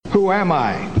Who am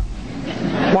I?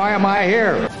 Why am I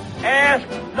here? Ask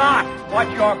not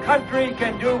what your country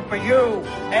can do for you.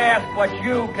 Ask what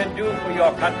you can do for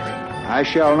your country. I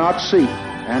shall not seek,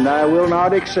 and I will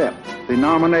not accept the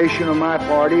nomination of my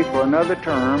party for another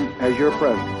term as your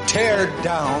president. Tear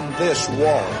down this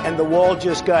wall. And the wall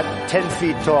just got 10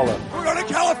 feet taller. We're going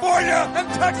to California and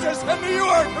Texas and New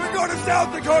York. And we're going to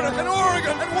South Dakota and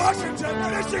Oregon and Washington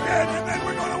and Michigan. And then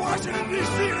we're going to Washington,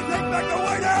 D.C. to take back the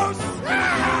White House.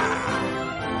 Ah!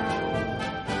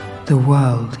 The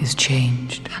world is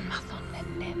changed.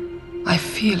 I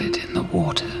feel it in the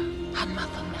water.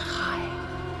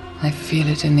 I feel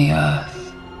it in the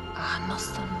earth.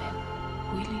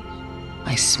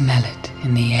 I smell it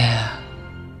in the air.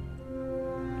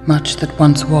 Much that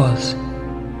once was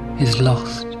is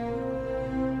lost,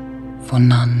 for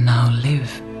none now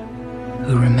live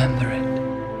who remember it.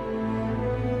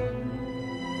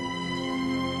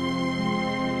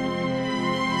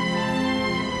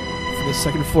 The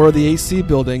second floor of the AC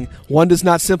building, one does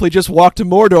not simply just walk to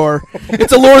Mordor.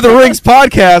 It's a Lord of the Rings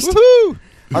podcast. Woohoo!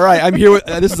 All right, I'm here with,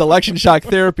 this is Election Shock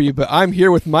Therapy, but I'm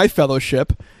here with my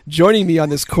fellowship. Joining me on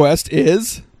this quest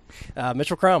is...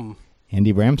 Mitchell Crum.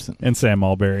 Andy Bramson. And Sam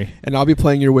Mulberry. And I'll be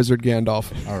playing your wizard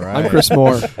Gandalf. All right. I'm Chris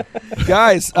Moore.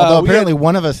 Guys... Although apparently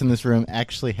one of us in this room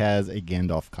actually has a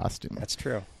Gandalf costume. That's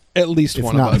true. At least it's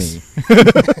one not of us. Me.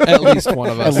 At least one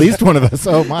of us. At least one of us.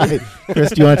 Oh, my.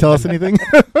 Chris, do you want to tell us anything?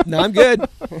 No, I'm good.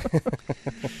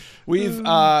 We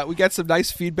got some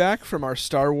nice feedback from our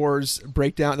Star Wars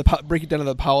breakdown, breaking down of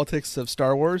the politics of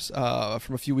Star Wars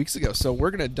from a few weeks ago. So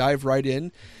we're going to dive right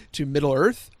in to Middle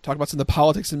Earth, talk about some of the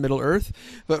politics in Middle Earth.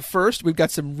 But first, we've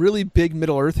got some really big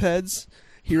Middle Earth heads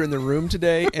here in the room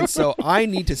today, and so I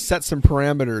need to set some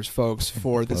parameters, folks,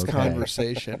 for this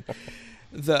conversation.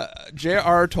 The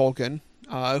J.R.R. Tolkien,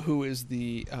 who is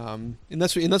the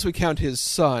unless we count his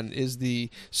son, is the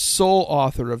sole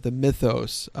author of the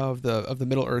mythos of the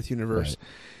Middle Earth universe,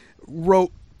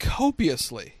 wrote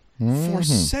copiously for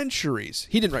centuries.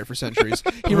 He didn't write for centuries.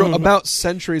 He wrote about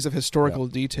centuries of historical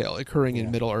detail occurring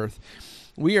in Middle Earth.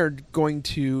 We are going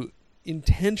to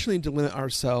intentionally delimit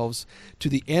ourselves to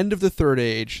the end of the Third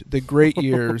Age, the Great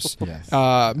Years,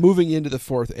 moving into the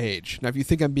Fourth Age. Now, if you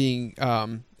think I'm being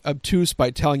obtuse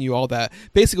by telling you all that,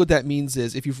 basically what that means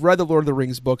is if you've read the Lord of the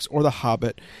Rings books or the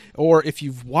Hobbit, or if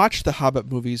you've watched the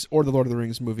Hobbit movies or the Lord of the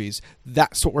Rings movies,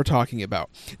 that's what we're talking about.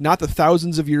 Not the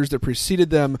thousands of years that preceded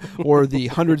them or the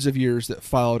hundreds of years that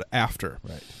followed after.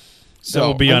 Right.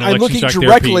 So be on I'm looking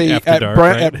directly at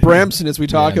Bramson as we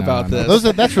talk about this.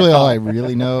 That's really all I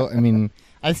really know. I mean,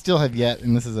 I still have yet,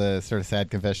 and this is a sort of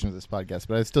sad confession of this podcast,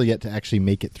 but I've still yet to actually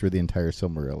make it through the entire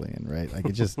Silmarillion, right? Like,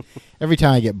 it just, every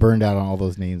time I get burned out on all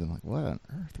those names, I'm like, what on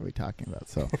earth are we talking about?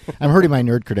 So I'm hurting my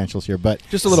nerd credentials here, but...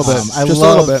 Just a little bit. I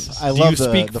love Do you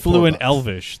speak fluent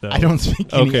Elvish, though? I don't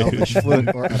speak any Elvish,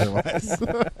 fluent or otherwise.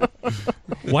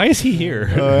 Why is he here?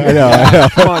 I know.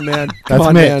 Come on, man.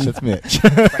 That's Mitch.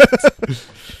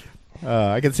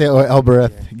 I can say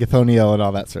Elbereth, Githoniel, and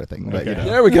all that sort of thing. But,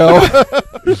 There we go.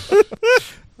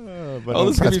 But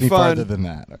this is going to be fun. Farther than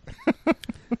that.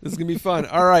 This is going to be fun.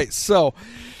 All right, so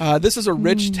this is a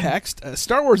rich text.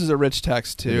 Star Wars is a rich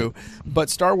text, too,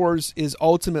 but Star Wars is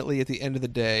ultimately, at the end of the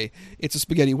day, it's a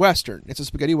spaghetti Western. It's a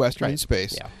spaghetti Western in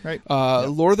space. Yeah. Right.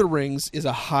 Lord of the Rings is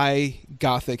a high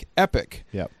Gothic epic.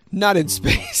 Yep. Not in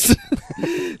space.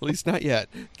 At least not yet.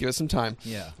 Give us some time.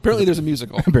 Yeah. Apparently there's a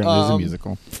musical. Apparently there's a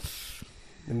musical.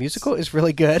 The musical is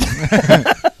really good.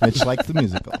 Mitch likes the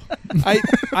musical.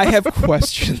 I have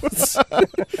questions.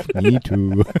 Me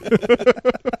too.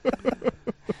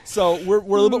 So we're a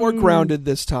little bit more grounded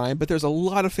this time, but there's a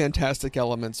lot of fantastic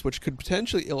elements which could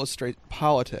potentially illustrate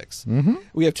politics. Mm-hmm.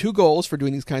 We have two goals for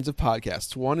doing these kinds of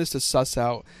podcasts. One is to suss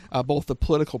out both the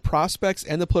political prospects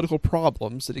and the political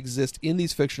problems that exist in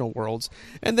these fictional worlds,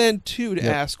 and then two, to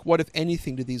ask what, if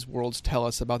anything, do these worlds tell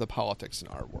us about the politics in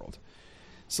our world.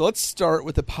 So let's start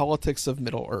with the politics of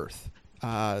Middle Earth.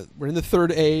 We're in the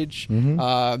Third Age.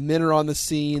 Mm-hmm. Men are on the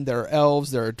scene. There are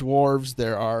elves. There are dwarves.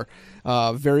 There are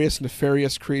various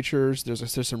nefarious creatures.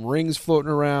 There's some rings floating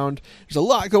around. There's a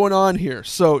lot going on here.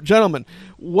 So, gentlemen,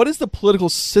 what is the political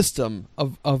system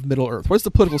of Middle Earth? What is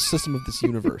the political system of this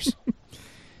universe?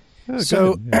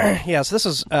 So this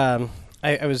is...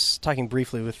 I was talking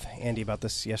briefly with Andy about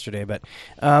this yesterday, but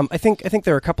I think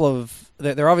there are a couple of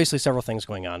there are obviously several things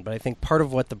going on, but I think part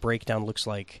of what the breakdown looks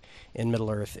like in Middle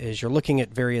Earth is you're looking at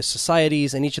various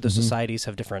societies, and each of those societies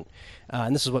have different,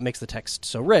 and this is what makes the text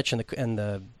so rich and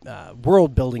the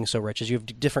world building so rich, is you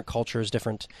have different cultures,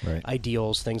 different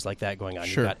ideals, things like that going on.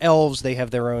 Sure. You've got elves; they have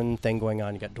their own thing going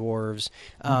on. You got dwarves,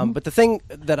 but the thing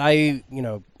that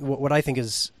what I think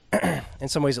is in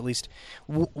some ways at least,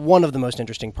 one of the most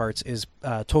interesting parts is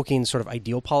Tolkien's sort of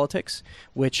ideal politics,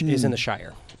 which is in the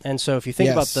Shire. And so if you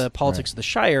think about the politics of the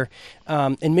Shire,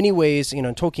 in many ways, and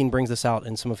Tolkien brings this out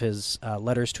in some of his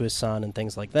letters to his son and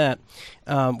things like that,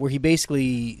 where he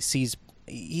basically sees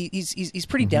he's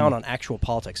pretty down on actual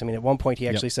politics. I mean, at one point he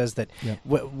actually says that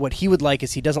what he would like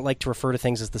is he doesn't like to refer to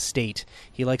things as the state.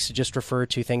 He likes to just refer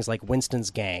to things like Winston's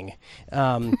gang,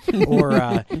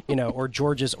 or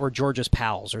George's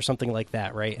pals or something like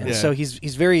that, right? And so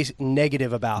he's very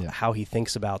negative about how he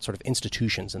thinks about sort of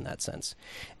institutions in that sense.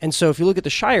 And so if you look at the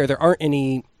Shire, there aren't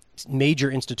any major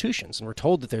institutions, and we're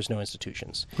told that there's no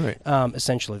institutions. Right.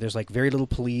 Essentially, there's like very little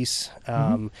police.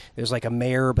 There's like a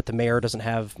mayor, but the mayor doesn't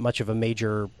have much of a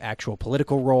major actual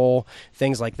political role.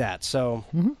 Things like that. So.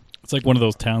 It's like one of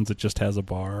those towns that just has a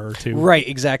bar or two. Right,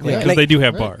 exactly. Because they do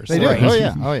have bars. They do. Right.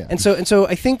 Oh, yeah. And so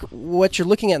I think what you're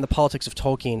looking at in the politics of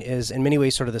Tolkien is in many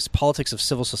ways sort of this politics of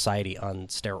civil society on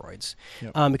steroids.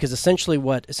 Because essentially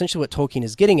what Tolkien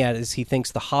is getting at is he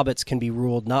thinks the hobbits can be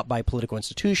ruled not by political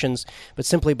institutions, but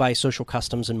simply by social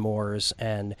customs and mores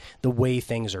and the way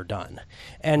things are done.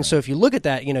 And so if you look at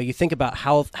that, you think about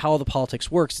how the politics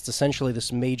works, it's essentially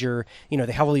this major,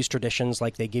 they have all these traditions,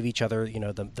 like they give each other,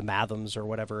 the Mathams or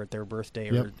whatever at their birthday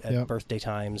or at birthday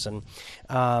times, and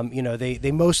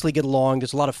they mostly get along.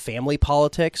 There's a lot of family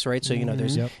politics, right? So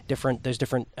there's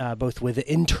different both with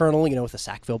the internal, with the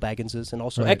Sackville Bagginses, and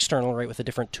also external, right, with the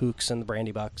different Tooks and the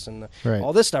Brandybucks and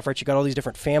all this stuff, right? You got all these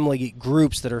different family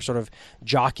groups that are sort of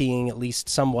jockeying, at least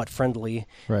somewhat friendly,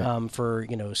 for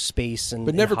space and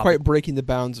but never quite breaking the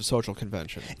bounds of social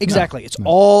convention. Exactly. It's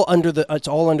all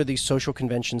under these social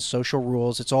conventions, social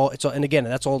rules. It's all, and again,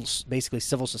 that's all basically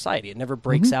civil society. It never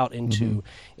breaks out into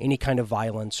any kind of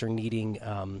violence or needing,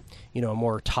 a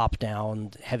more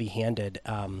top-down, heavy-handed,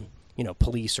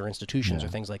 police or institutions or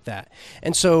things like that.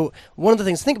 And so one of the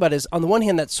things to think about is, on the one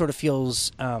hand, that sort of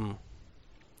feels...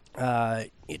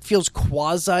 it feels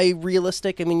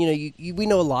quasi-realistic. I mean, we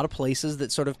know a lot of places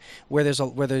that sort of where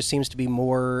there seems to be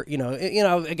more.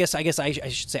 I guess I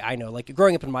should say I know. Like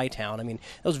growing up in my town, I mean,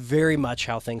 that was very much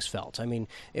how things felt. I mean,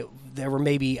 there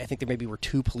were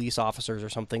 2 police officers or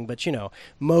something, but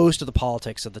most of the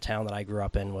politics of the town that I grew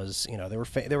up in was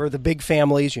there were the big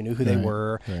families. You knew who they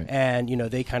were, and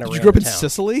they kind of. Did you grow up in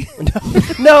Sicily?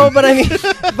 No, but I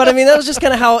mean that was just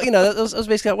kind of how that was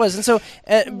basically how it was. And so,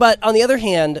 but on the other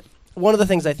hand, one of the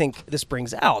things I think this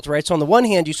brings out, right? So on the one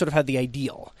hand, you sort of have the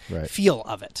ideal feel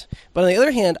of it. But on the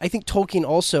other hand, I think Tolkien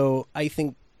also,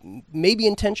 maybe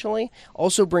intentionally,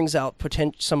 also brings out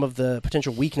some of the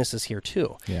potential weaknesses here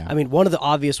too. Yeah. I mean, one of the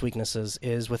obvious weaknesses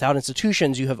is without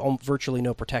institutions, you have virtually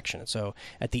no protection. And so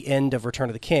at the end of Return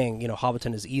of the King,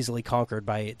 Hobbiton is easily conquered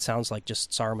by, it sounds like,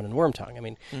 just Saruman and Wormtongue. I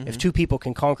mean, if 2 people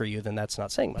can conquer you, then that's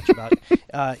not saying much about,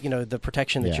 the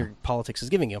protection that your politics is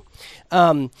giving you.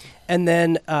 And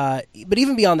then, but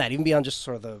even beyond that, even beyond just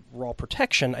sort of the raw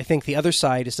protection, I think the other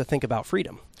side is to think about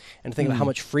freedom and to think about how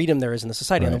much freedom there is in the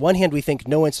society. On the one hand, we think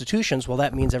no institutions, well,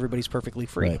 that means everybody's perfectly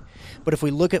free. But if we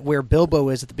look at where Bilbo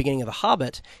is at the beginning of The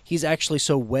Hobbit, he's actually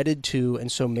so wedded to and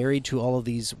so married to all of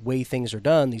these way things are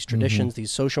done, these traditions,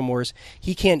 these social mores,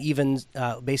 he can't even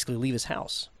basically leave his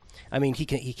house. I mean, he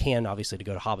can obviously to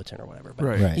go to Hobbiton or whatever,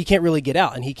 but he can't really get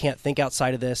out, and he can't think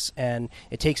outside of this. And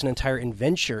it takes an entire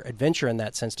adventure in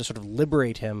that sense to sort of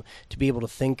liberate him to be able to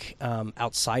think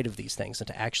outside of these things and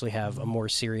to actually have a more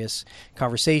serious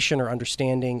conversation or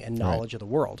understanding and knowledge of the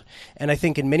world. And I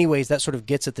think in many ways that sort of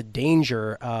gets at the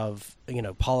danger of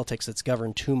politics that's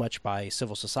governed too much by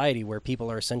civil society, where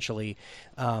people are essentially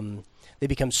they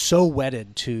become so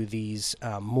wedded to these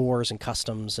mores and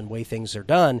customs and way things are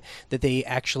done that they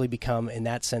actually become, in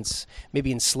that sense,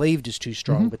 maybe enslaved is too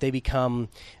strong, but they become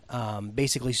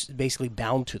basically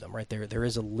bound to them. Right there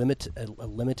is a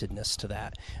limitedness to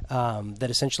that. That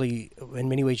essentially, in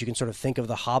many ways, you can sort of think of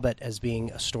The Hobbit as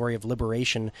being a story of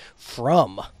liberation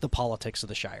from the politics of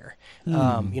the Shire.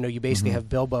 You basically have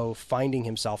Bilbo finding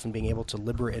himself and being able to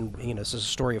liberate, and it's a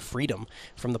story of freedom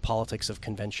from the politics of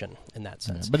convention in that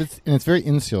sense. But it's very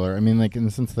insular. I mean, like in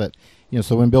the sense that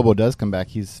so when Bilbo does come back,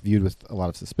 he's viewed with a lot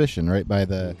of suspicion, right, by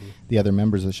the other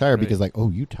members of the Shire, because like, oh,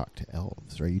 you talk to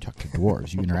elves, right? You talk to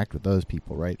dwarves, you interact with those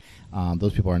people, right?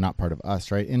 Those people are not part of us,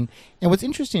 right? And what's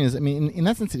interesting is, I mean, in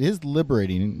that sense, it is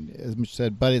liberating, as Mitch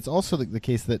said, but it's also the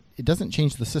case that it doesn't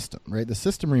change the system, right? The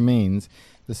system remains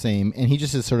the same, and he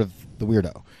just is sort of the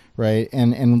weirdo, right?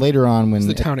 And later on when He's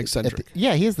the town eccentric.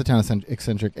 he is the town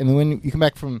eccentric. And when you come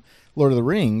back from Lord of the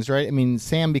Rings, right? I mean,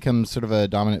 Sam becomes sort of a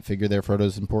dominant figure there.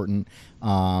 Frodo's important.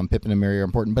 Pippin and Merry are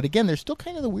important. But again, they're still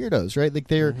kind of the weirdos, right? Like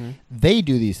they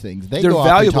do these things. They're go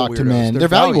off and talk to men. They're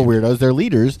valuable weirdos. They're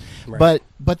leaders. Right.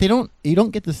 But you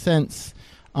don't get the sense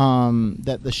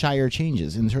that the Shire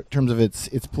changes in terms of its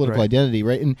political identity,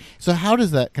 right? And so how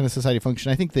does that kind of society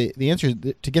function? I think the answer is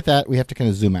to get that, we have to kind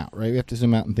of zoom out, right? We have to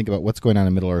zoom out and think about what's going on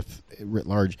in Middle-earth writ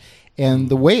large. And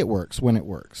the way it works, when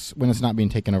it's not being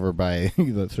taken over by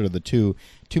the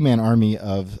two-man army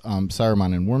of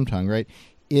Saruman and Wormtongue, right,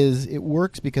 is it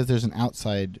works because there's an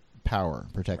outside power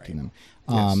protecting them.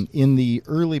 In the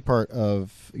early part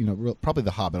of, probably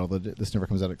The Hobbit, although this never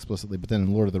comes out explicitly, but then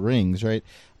in Lord of the Rings, right,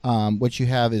 what you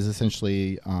have is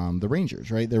essentially the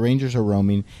Rangers, right? The Rangers are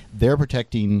roaming. They're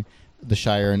protecting the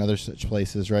Shire and other such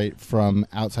places, right, from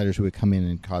outsiders who would come in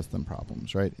and cause them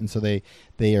problems, right? And so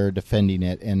they are defending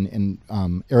it. And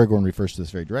Aragorn refers to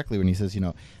this very directly when he says,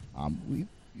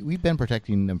 we've been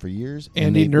protecting them for years.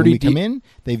 And when we come in,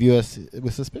 they view us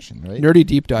with suspicion, right? Nerdy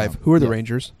deep dive. Who are the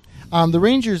Rangers? The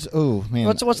Rangers. Oh man,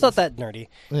 what's not that nerdy?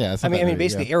 Yeah, I mean,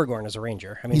 basically, Aragorn is a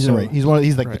ranger. I mean,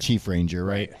 he's the chief ranger,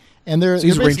 right? And they're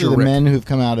basically the men who've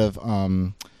come out of.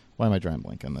 Why am I drawing a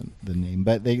blank on the name?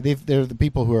 But they're the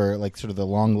people who are like sort of the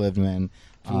long-lived men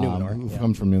from Numenor, who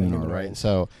come from Numenor, right?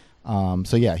 So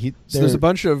there's a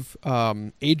bunch of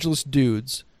ageless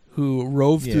dudes who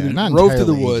rove through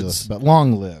the woods, ageless, but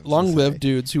long-lived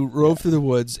dudes who rove through the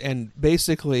woods and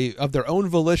basically of their own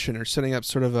volition are setting up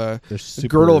sort of a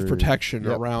girdle of protection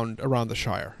around the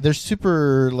Shire. They're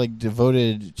super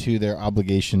devoted to their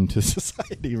obligation to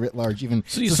society writ large. Even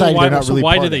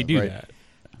why do they do that?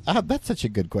 That's such a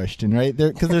good question, right?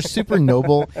 Because they're super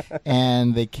noble,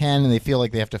 and they feel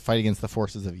like they have to fight against the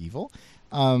forces of evil.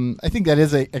 I think that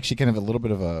is actually kind of a little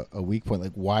bit of a weak point.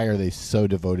 Like, why are they so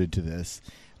devoted to this?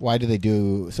 Why do they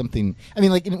do something? I mean,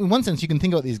 like in one sense, you can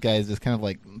think about these guys as kind of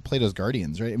like Plato's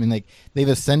guardians, right? I mean, like they've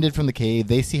ascended from the cave,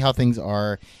 they see how things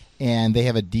are, and they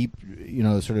have a deep,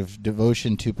 sort of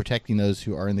devotion to protecting those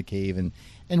who are in the cave, and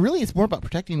really, it's more about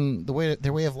protecting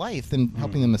their way of life than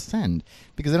helping them ascend,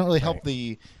 because they don't really help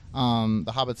the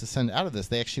hobbits ascend out of this.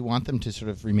 They actually want them to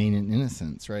sort of remain in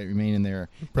innocence, right? Remain in their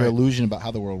illusion about how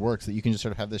the world works. That you can just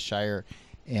sort of have this Shire,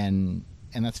 and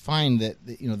that's fine. That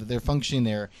that they're functioning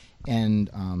there, and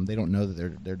they don't know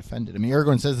that they're defended. I mean,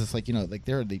 Aragorn says this like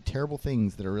there are the terrible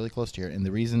things that are really close to here, and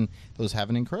the reason those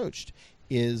haven't encroached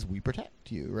is we protect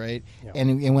you, right? Yeah.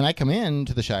 And when I come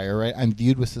into the Shire, right, I'm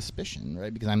viewed with suspicion,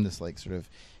 right, because I'm this like sort of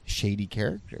shady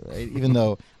character, right? Even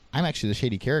though I'm actually the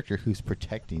shady character who's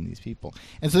protecting these people.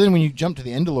 And so then when you jump to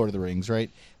the end of Lord of the Rings, right,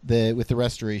 with the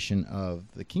restoration of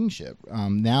the kingship,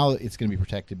 now it's going to be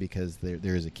protected because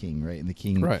there is a king, right? And the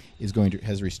king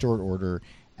has restored order,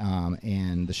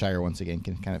 and the Shire once again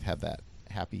can kind of have that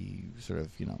happy sort of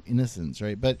innocence,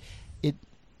 right? But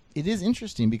it is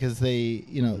interesting because they,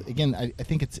 again, I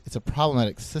think it's a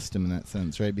problematic system in that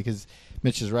sense, right? Because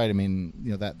Mitch is right. I mean,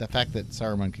 that fact that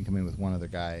Saruman can come in with one other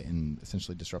guy and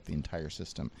essentially disrupt the entire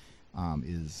system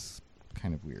is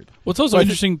kind of weird. Well, it's also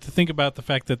interesting to think about the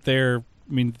fact that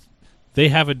they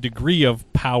have a degree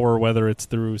of power, whether it's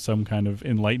through some kind of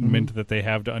enlightenment that they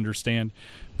have to understand.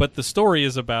 But the story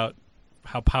is about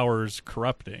how power is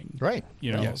corrupting. Right.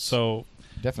 Yes. So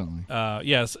definitely.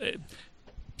 Yes.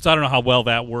 So I don't know how well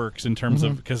that works in terms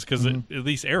of because at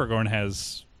least Aragorn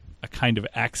has a kind of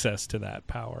access to that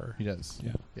power. He does.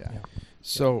 Yeah.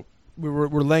 So we're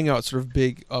laying out sort of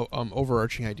big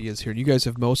overarching ideas here. You guys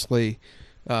have mostly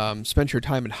spent your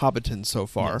time in Hobbiton so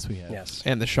far. Yes, we have. Yes.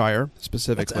 And the Shire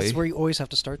specifically. That's where you always have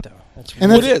to start, though.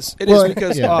 It is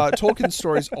because Tolkien's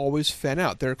stories always fan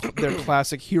out. They're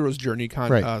classic hero's journey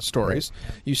stories.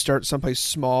 Right. You start someplace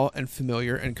small and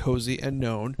familiar and cozy and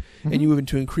known, and you move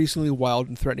into increasingly wild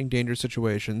and threatening, dangerous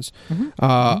situations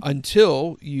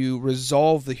until you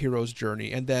resolve the hero's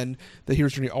journey, and then the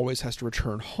hero's journey always has to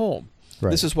return home. Right.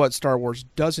 This is what Star Wars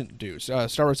doesn't do.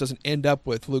 Star Wars doesn't end up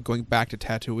with Luke going back to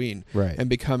Tatooine and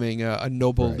becoming a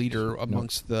noble leader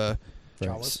amongst the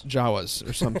Jawas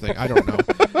or something. I don't know.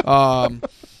 I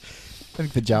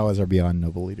think the Jawas are beyond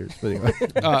noble leaders. But anyway.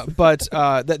 but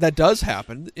that does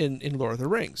happen in Lord of the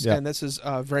Rings. Yeah. And this is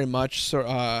very much so.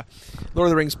 Lord of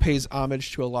the Rings pays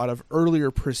homage to a lot of earlier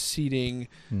preceding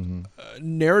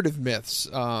narrative myths,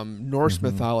 Norse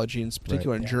mythology in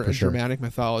particular, and Germanic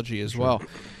mythology as well.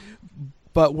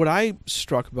 But what I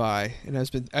struck by, and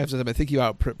as I've been thinking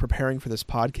about preparing for this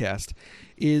podcast,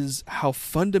 is how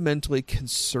fundamentally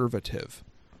conservative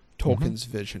Tolkien's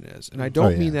vision is. And I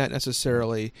don't mean that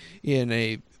necessarily in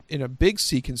a in a big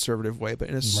C conservative way, but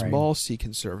in a small C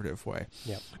conservative way.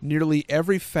 Yep. Nearly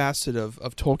every facet of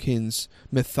Tolkien's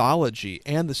mythology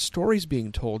and the stories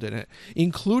being told in it,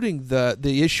 including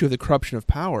the issue of the corruption of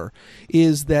power,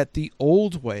 is that the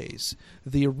old ways,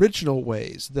 the original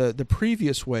ways, the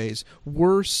previous ways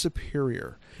were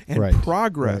superior, and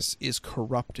progress is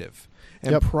corruptive.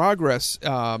 And progress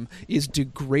is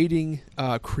degrading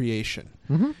creation.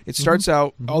 Mm-hmm. It starts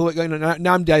out all the way.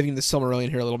 Now I'm diving into Silmarillion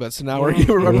here a little bit. So now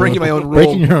we're breaking my own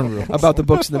rule about the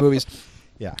books and the movies.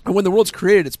 Yeah. And when the world's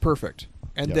created, it's perfect.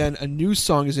 And then a new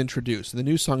song is introduced. The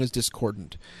new song is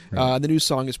discordant. The new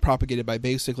song is propagated by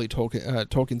basically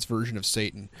Tolkien's version of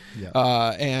Satan.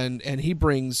 And he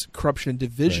brings corruption and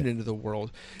division into the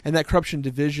world. And that corruption and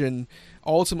division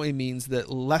ultimately means that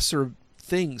lesser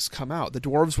things come out. The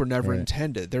dwarves were never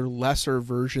intended. They're lesser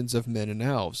versions of men and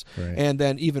elves. And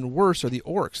then even worse are the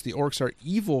orcs. The orcs are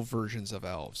evil versions of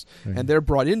elves. And they're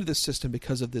brought into the system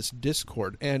because of this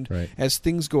discord. And as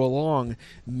things go along,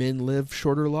 men live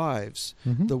shorter lives.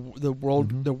 The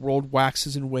world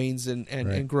waxes and wanes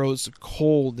and grows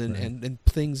cold and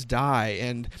things die.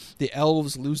 And the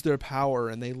elves lose their power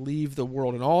and they leave the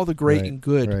world. And all the great and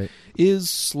good is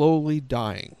slowly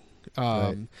dying.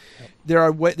 There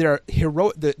are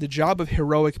heroic. The job of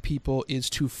heroic people is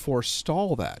to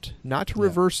forestall that, not to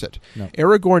reverse it. No.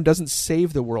 Aragorn doesn't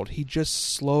save the world; he just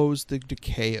slows the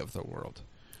decay of the world.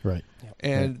 Right,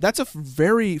 and that's a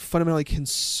very fundamentally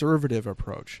conservative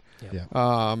approach.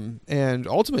 And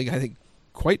ultimately, I think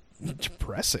quite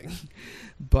depressing.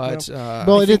 But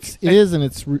it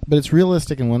is, but it's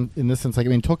realistic in this sense. Like, I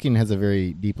mean, Tolkien has a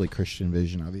very deeply Christian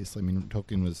vision. Obviously, I mean,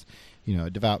 Tolkien was, a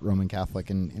devout Roman Catholic,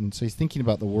 and so he's thinking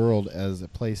about the world as a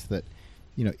place that,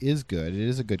 is good. It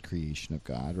is a good creation of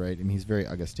God, right? I mean, he's very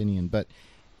Augustinian, but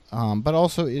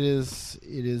also it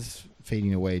is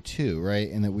fading away too, right?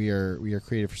 And that we are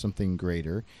created for something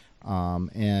greater.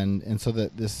 And so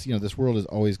that this world is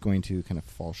always going to kind of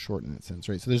fall short in that sense,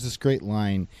 right? So there's this great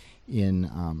line in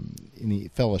the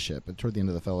Fellowship, toward the end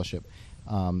of the Fellowship,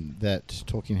 that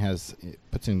Tolkien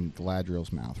puts in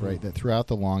Galadriel's mouth, right? That throughout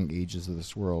the long ages of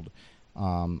this world,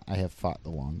 I have fought the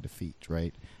long defeat,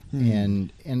 right?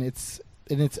 And that's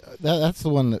the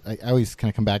one that I always kind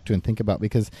of come back to and think about,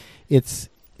 because it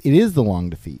is the long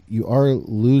defeat. You are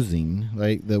losing,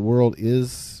 right? The world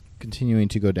is continuing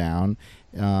to go down.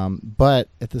 But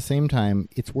at the same time,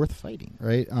 it's worth fighting,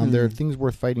 right? There are things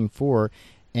worth fighting for,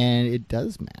 and it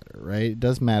does matter, right? It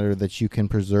does matter that you can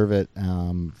preserve it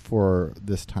for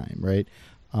this time, right?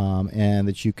 And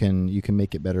that you can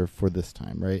make it better for this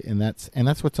time, right? And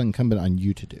that's what's incumbent on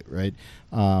you to do, right?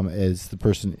 As the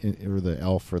person or the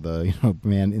elf or the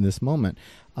man in this moment,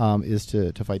 is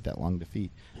to fight that long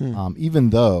defeat, even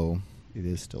though it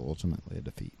is still ultimately a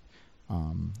defeat.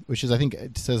 Which is, I think,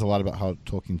 it says a lot about how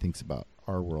Tolkien thinks about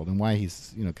our world and why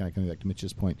he's, kind of coming back to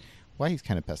Mitch's point, why he's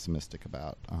kind of pessimistic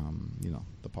about,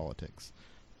 the politics.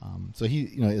 So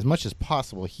he, as much as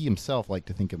possible, he himself liked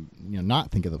to think of, not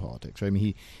think of the politics, right? I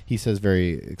mean, he says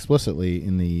very explicitly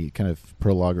in the kind of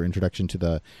prologue or introduction to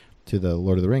the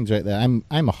Lord of the Rings, right? That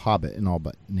I'm a hobbit in all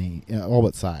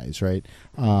but size, right?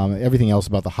 Everything else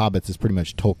about the hobbits is pretty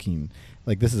much Tolkien.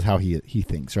 Like, this is how he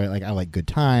thinks, right? Like, I like good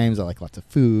times, I like lots of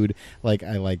food, like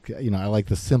I like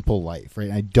the simple life,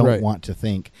 right? I don't want to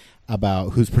think about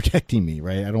who's protecting me,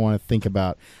 right? I don't want to think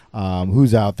about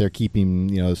who's out there keeping,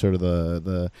 sort of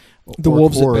the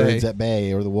wolves at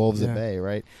bay or the wolves at bay,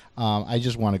 right? I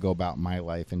just want to go about my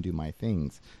life and do my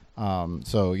things.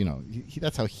 So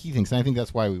that's how he thinks, and I think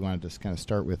that's why we wanted to kind of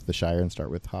start with the Shire and start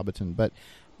with Hobbiton.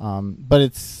 But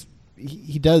it's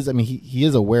he does. I mean, he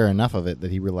is aware enough of it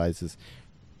that he realizes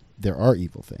there are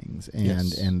evil things,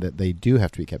 and that they do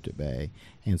have to be kept at bay.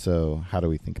 And so, how do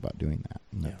we think about doing that?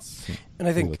 And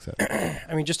I think,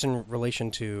 I mean, just in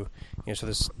relation to so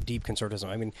this deep conservatism.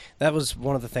 I mean, that was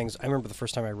one of the things I remember the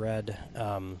first time I read,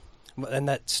 and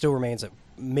that still remains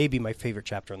maybe my favorite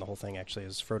chapter in the whole thing. Actually,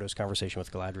 is Frodo's conversation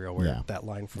with Galadriel, where that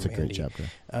line from Andy, great chapter.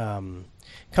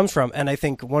 Comes from. And I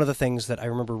think one of the things that I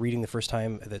remember reading the first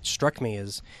time that struck me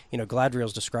is,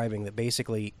 Galadriel's describing that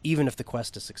basically, even if the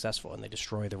quest is successful and they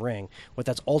destroy the ring, what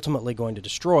that's ultimately going to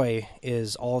destroy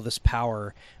is all this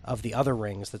power of the other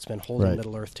rings that's been holding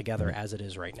Middle-earth together as it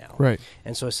is right now. Right.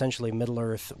 And so essentially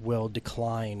Middle-earth will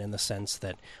decline in the sense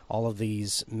that all of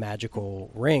these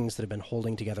magical rings that have been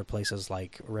holding together places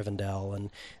like Rivendell and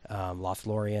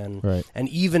Lothlorien, and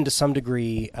even to some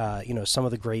degree, some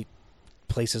of the great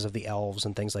places of the elves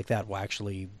and things like that will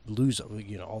actually lose,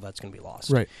 all that's going to be lost.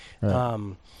 Right.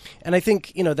 And I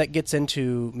think, that gets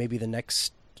into maybe the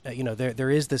next, there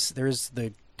is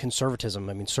the conservatism.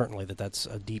 I mean, certainly that's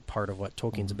a deep part of what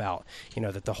Tolkien's about. You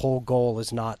know, that the whole goal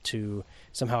is not to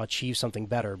somehow achieve something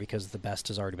better because the best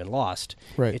has already been lost.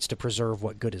 Right. It's to preserve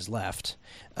what good is left.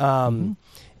 And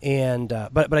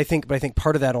but I think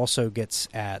part of that also gets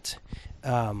at,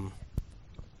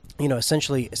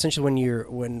 essentially when you're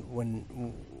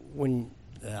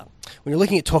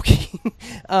looking at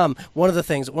Tolkien, one of the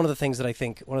things that I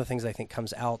think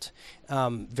comes out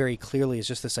very clearly is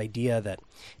just this idea that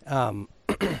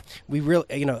we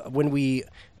really, when we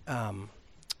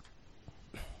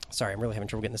sorry, I'm really having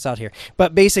trouble getting this out here.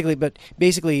 But basically,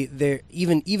 there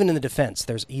even in the defense,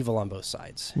 there's evil on both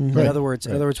sides. Mm-hmm. In other words,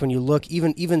 when you look,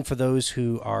 even for those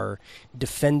who are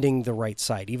defending the right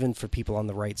side, even for people on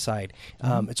the right side,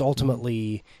 it's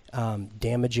ultimately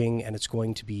damaging, and it's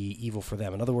going to be evil for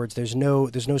them. In other words, there's no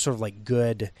sort of like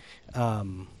good.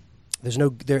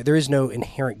 There is no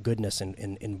inherent goodness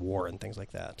in war and things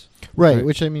like that. Right.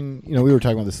 Which, I mean, we were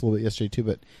talking about this a little bit yesterday too,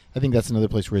 but I think that's another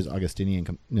place where his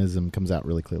Augustinianism comes out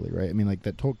really clearly, right? I mean, like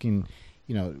that Tolkien,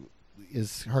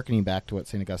 is hearkening back to what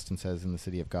St. Augustine says in The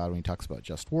City of God when he talks about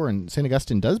just war. And St.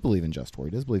 Augustine does believe in just war.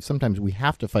 He does believe sometimes we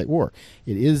have to fight war.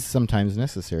 It is sometimes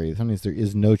necessary. Sometimes there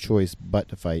is no choice but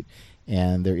to fight,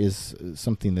 and there is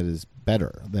something that is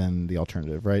better than the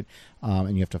alternative, right?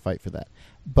 And you have to fight for that.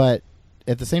 But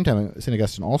at the same time, St.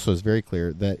 Augustine also is very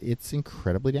clear that it's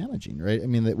incredibly damaging, right? I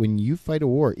mean, that when you fight a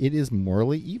war, it is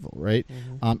morally evil, right?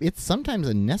 Mm-hmm. It's sometimes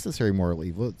a necessary moral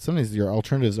evil. Sometimes your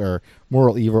alternatives are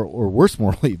moral evil or worse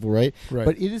moral evil, right?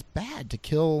 But it is bad to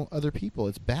kill other people.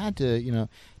 It's bad to,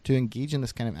 to engage in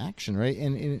this kind of action, right?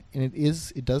 And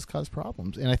it does cause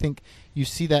problems. And I think you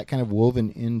see that kind of woven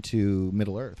into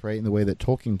Middle-earth, right? In the way that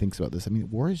Tolkien thinks about this. I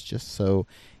mean, war is just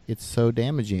it's so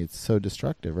damaging. It's so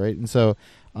destructive, right? And so,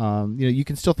 you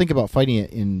can still think about fighting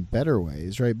it in better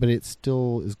ways, right? But it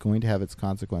still is going to have its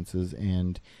consequences,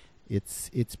 and it's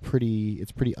pretty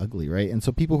ugly, right? And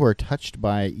so people who are touched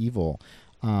by evil,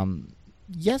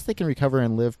 yes, they can recover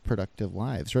and live productive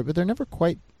lives, right? But they're never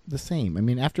quite the same. I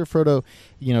mean, after Frodo,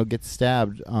 gets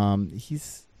stabbed,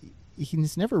 he's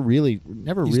never really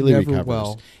recovers.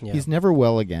 Well. Yeah. He's never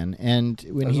well again. And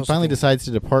when he finally decides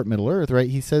to depart Middle Earth, right,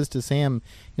 he says to Sam,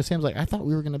 Sam's like, I thought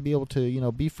we were going to be able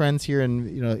to, be friends here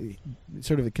and,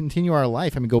 sort of continue our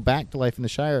life. I mean, go back to life in the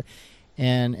Shire.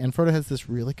 And Frodo has this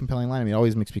really compelling line. I mean, it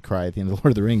always makes me cry at the end of The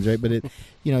Lord of the Rings, right? But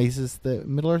he says the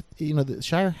Middle Earth, the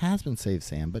Shire has been saved,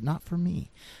 Sam, but not for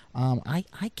me.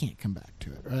 I can't come back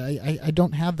to it. Right? I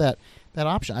don't have that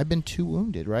option. I've been too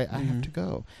wounded, right? I have to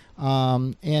go.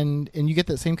 And you get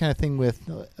that same kind of thing with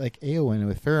like Éowyn and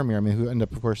with Faramir. I mean, who end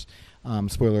up, of course,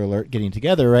 spoiler alert, getting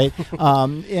together, right?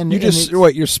 And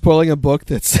you're spoiling a book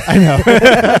that's I know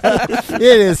it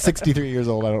is 63 years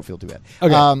old. I don't feel too bad.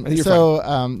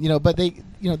 Okay, but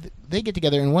they get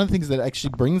together, and one of the things that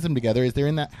actually brings them together is they're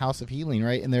in that house of healing,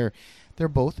 right? And they're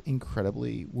both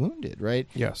incredibly wounded, right?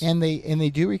 Yes. And they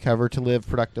do recover to live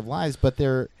productive lives, but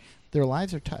their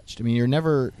lives are touched. I mean,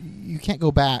 you can't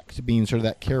go back to being sort of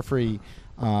that carefree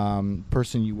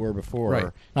person you were before. Right.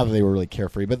 Not that they were really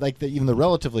carefree, but like even the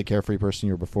relatively carefree person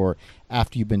you were before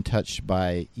after you've been touched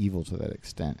by evil to that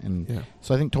extent. And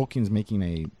so I think Tolkien's making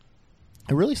a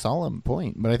really solemn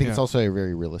point, but I think it's also a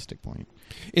very realistic point.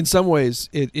 In some ways,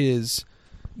 it is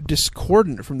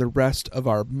discordant from the rest of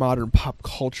our modern pop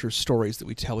culture stories that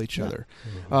we tell each other.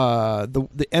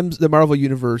 Mm-hmm. The Marvel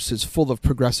universe is full of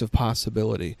progressive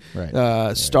possibility.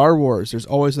 Right. Star Wars, there's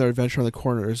always another adventure on the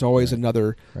corner. There's always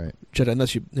another Jedi,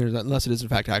 unless it is in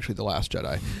fact actually the Last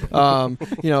Jedi.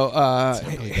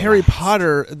 Harry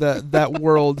Potter, that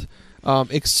world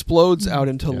explodes out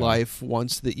into life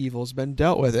once the evil's been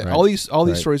dealt with. Right. All these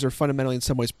stories are fundamentally in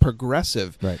some ways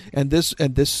progressive, and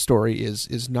this story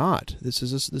is not. This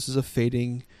is a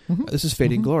fading. Mm-hmm. This is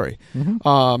fading glory. Mm-hmm.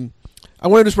 I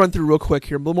want to just run through real quick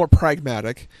here, a little more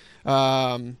pragmatic.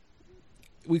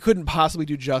 We couldn't possibly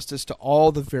do justice to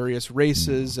all the various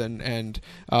races and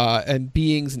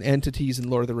beings and entities in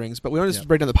Lord of the Rings, but we want to just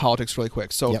break down the politics really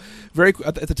quick. So, very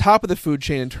at the top of the food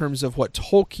chain in terms of what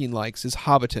Tolkien likes is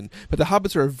Hobbiton, but the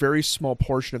hobbits are a very small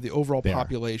portion of the overall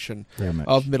population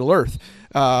of Middle Earth.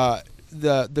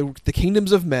 The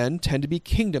kingdoms of men tend to be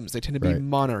kingdoms; they tend to be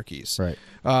monarchies. Right.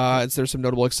 There's some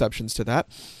notable exceptions to that.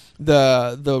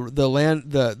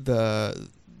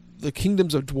 The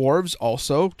kingdoms of dwarves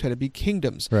also tend to be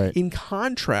kingdoms. Right. In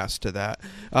contrast to that,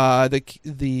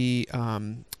 the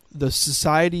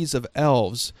societies of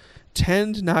elves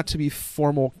tend not to be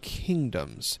formal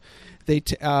kingdoms.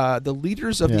 The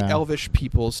leaders of the elvish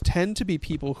peoples tend to be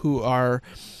people who are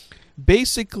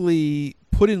basically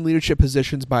put in leadership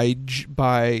positions by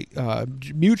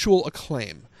mutual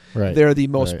acclaim. Right. They're the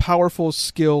most Right. powerful,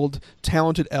 skilled,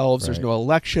 talented elves. There's Right. no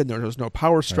election. There's no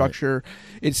power structure.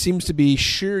 It seems to be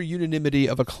sheer unanimity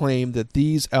of acclaim that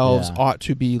these elves Yeah. ought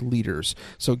to be leaders.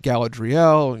 So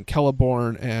Galadriel and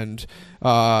Celeborn and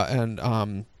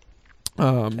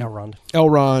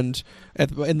Elrond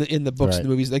in the books and the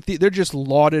movies, like they're just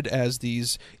lauded as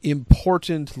these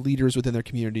important leaders within their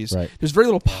communities. Right. There's very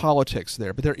little politics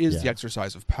there, but there is Yeah. the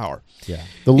exercise of power. Yeah,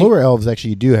 the lower elves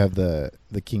actually do have the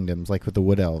kingdoms, like with the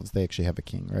wood elves, they actually have a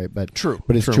king, right? But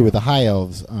but it's true with the high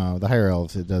elves, the higher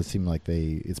elves. It does seem like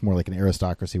it's more like an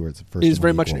aristocracy where it's first. It is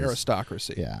very much an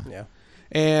aristocracy. Yeah.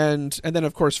 And then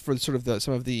of course for sort of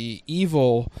some of the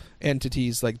evil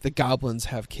entities, like the goblins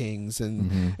have kings,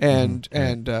 and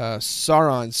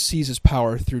Sauron seizes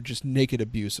power through just naked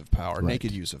abuse of power,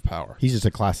 naked use of power. He's just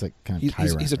a classic kind of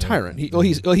tyrant. He's a tyrant.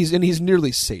 Right? He's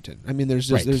nearly Satan. I mean, there's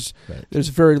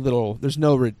very little. There's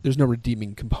no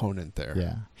redeeming component there.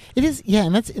 Yeah, it is. Yeah,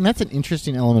 and that's an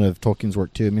interesting element of Tolkien's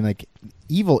work too. I mean, like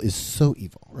evil is so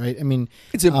evil, right? I mean,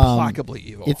 it's implacably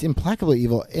evil. It's implacably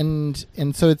evil, and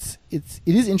so it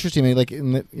is interesting. I mean, like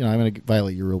I'm going to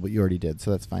violate your rule, but you already did,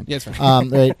 so that's fine. Yeah, it's fine.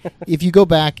 Right? If you go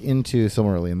back into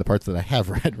Silmarillion, the parts that I have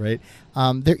read, right,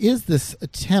 there is this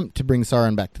attempt to bring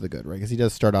Sauron back to the good, right? Because he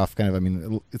does start off kind of. I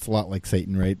mean, it's a lot like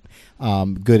Satan, right?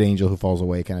 Good angel who falls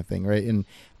away, kind of thing, right? And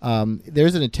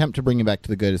there's an attempt to bring him back to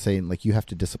the good, saying like you have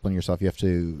to discipline yourself, you have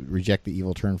to reject the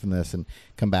evil, turn from this, and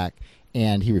come back.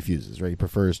 And he refuses, right? He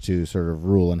prefers to sort of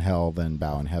rule in hell than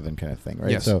bow in heaven, kind of thing,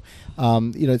 right? Yes. So,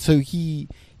 so he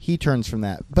turns from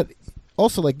that. But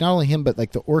also, like, not only him, but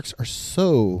like the orcs are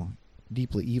so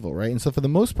deeply evil, right? And so for the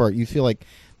most part, you feel like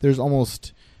there's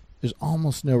almost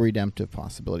no redemptive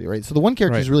possibility, right? So the one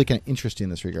character who's really kind of interesting in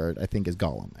this regard, I think, is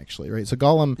Gollum, actually, right? So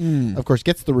Gollum, of course,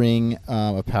 gets the ring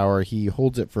of power. He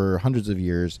holds it for hundreds of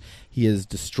years. He is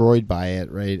destroyed by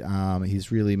it, right?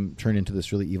 He's really turned into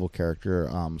this really evil character,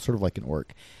 sort of like an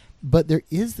orc. But there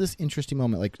is this interesting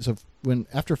moment, like, so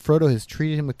after Frodo has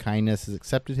treated him with kindness, has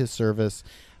accepted his service,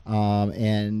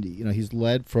 and he's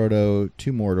led Frodo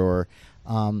to Mordor.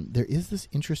 There is this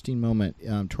interesting moment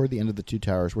toward the end of the Two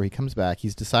Towers where he comes back.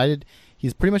 He's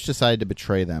pretty much decided to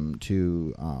betray them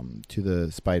to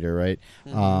the spider, right?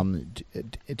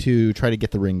 To try to get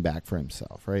the ring back for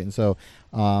himself, right? And so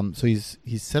he's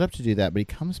set up to do that, but he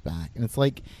comes back, and it's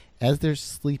like as they're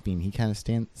sleeping, he kind of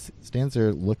stands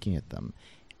there looking at them.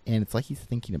 And it's like he's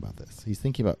thinking about this. He's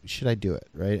thinking about, should I do it,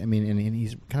 right? I mean, and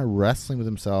he's kind of wrestling with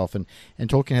himself. And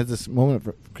Tolkien has this moment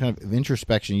of kind of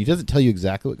introspection. He doesn't tell you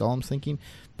exactly what Gollum's thinking,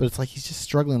 but it's like he's just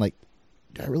struggling, like,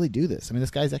 do I really do this? I mean,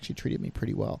 this guy's actually treated me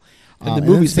pretty well. And the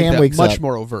movies make that much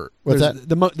more overt. What's that?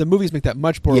 The movies make that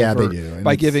much more overt they do.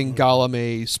 by giving Gollum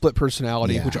a split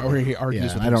personality, which he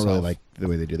argues with I don't himself. really like the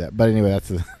way they do that. But anyway,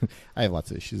 I have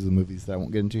lots of issues with the movies that I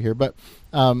won't get into here. But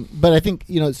I think,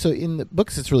 so in the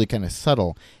books it's really kind of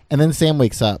subtle. And then Sam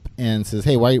wakes up and says,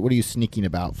 hey, what are you sneaking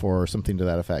about for, or something to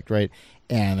that effect, right?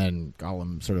 And then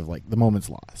Gollum sort of like, the moment's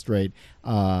lost, right?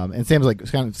 And Sam's like,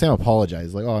 Sam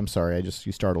apologizes, like, oh, I'm sorry,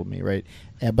 you startled me, right?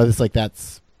 But it's like,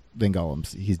 then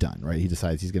Gollum's, he's done, right? He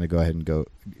decides he's going to go ahead and go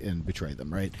and betray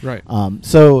them, right? Right.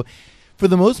 So for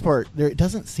the most part, there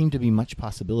doesn't seem to be much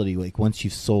possibility, like once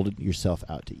you've sold yourself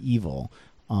out to evil,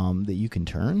 that you can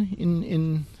turn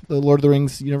in the Lord of the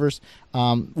Rings universe.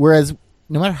 Whereas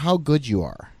no matter how good you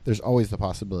are, there's always the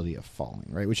possibility of falling,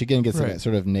 right? Which again gets to that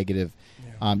sort of negative.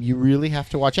 You really have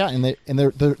to watch out, and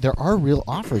there are real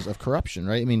offers of corruption,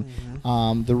 right? I mean,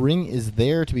 the ring is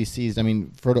there to be seized. I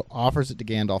mean, Frodo offers it to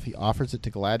Gandalf, he offers it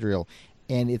to Galadriel,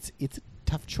 and it's a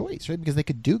tough choice, right? Because they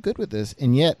could do good with this,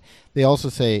 and yet they also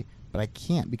say, but I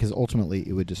can't, because ultimately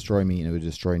it would destroy me and it would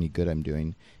destroy any good I'm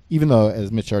doing. Even though,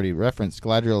 as Mitch already referenced,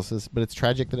 Galadriel says, but it's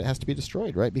tragic that it has to be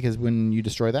destroyed, right? Because when you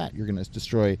destroy that, you're going to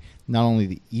destroy not only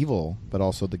the evil, but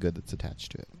also the good that's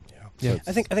attached to it. Yeah.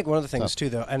 I think one of the things too,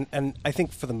 though, and I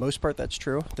think for the most part that's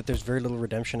true, that there's very little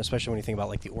redemption, especially when you think about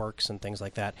like the orcs and things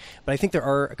like that. But I think there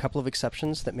are a couple of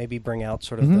exceptions that maybe bring out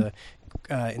sort of the,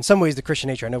 in some ways, the Christian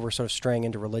nature. I know we're sort of straying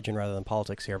into religion rather than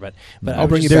politics here, but I'll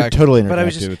bring you back. Totally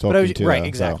interconnected with Tolkien too, right,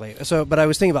 exactly. So, but I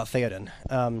was thinking about Theoden,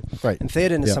 right? And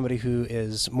Theoden is somebody who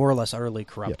is more or less utterly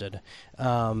corrupted,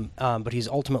 but he's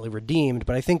ultimately redeemed.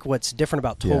 But I think what's different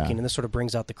about Tolkien, and this sort of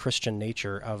brings out the Christian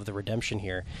nature of the redemption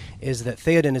here, is that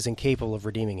Theoden is incapable of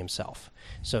redeeming himself.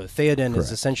 So Theoden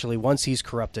is essentially, once he's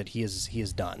corrupted, he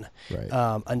is done.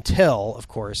 Right. Until, of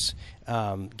course,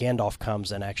 Gandalf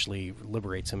comes and actually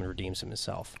liberates him and redeems him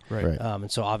himself. Right. And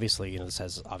so obviously, this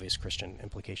has obvious Christian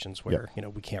implications where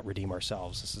we can't redeem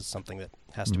ourselves. This is something that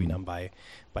has to be done by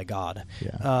God.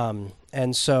 Yeah.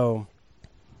 And so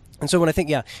when I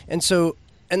think, and so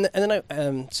And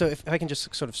then so if I can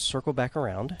just sort of circle back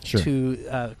around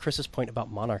to Chris's point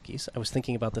about monarchies. I was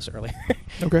thinking about this earlier.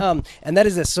 Okay. And that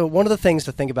is this. So one of the things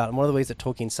to think about, and one of the ways that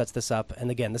Tolkien sets this up,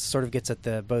 and again, this sort of gets at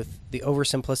both the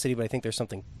oversimplicity, but I think there's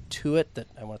something to it that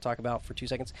I want to talk about for 2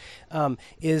 seconds,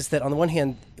 is that on the one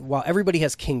hand, while everybody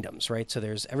has kingdoms, right? So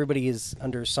everybody is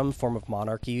under some form of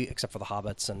monarchy, except for the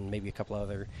hobbits and maybe a couple of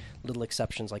other little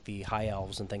exceptions like the high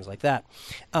elves and things like that.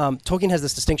 Tolkien has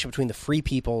this distinction between the free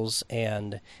peoples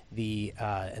and the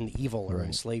evil or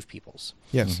enslaved peoples.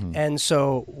 Yes. Mm-hmm. And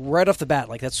so right off the bat,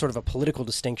 like that's sort of a political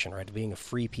distinction, right, of being a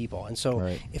free people. And so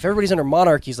if everybody's under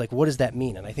monarchies, like what does that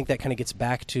mean? And I think that kind of gets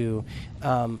back to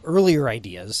earlier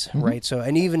ideas, right? So,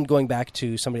 and even going back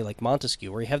to somebody like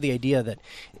Montesquieu, where you have the idea that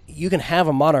you can have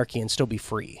a monarchy and still be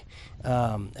free.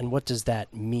 And what does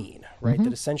that mean, right?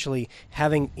 That essentially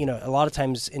having, a lot of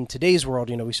times in today's world,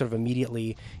 we sort of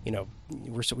immediately,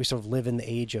 we sort of live in the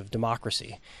age of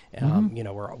democracy,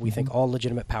 where we think all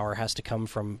legitimate power has to come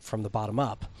from the bottom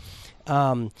up.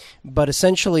 But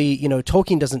essentially,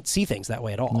 Tolkien doesn't see things that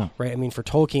way at all, right? I mean, for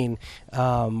Tolkien,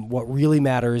 what really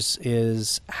matters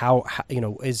is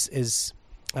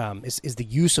is the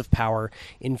use of power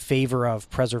in favor of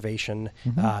preservation,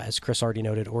 as Chris already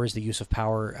noted, or is the use of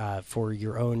power for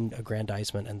your own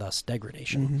aggrandizement and thus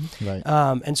degradation. Right.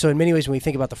 And so in many ways, when we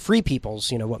think about the free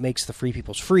peoples, what makes the free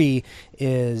peoples free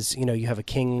is, you have a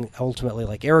king ultimately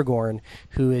like Aragorn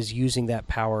who is using that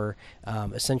power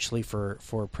essentially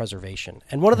for preservation.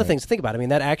 And one of the things to think about, I mean,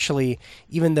 that actually,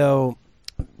 even though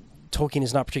Tolkien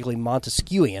is not particularly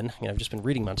Montesquieuian. I've just been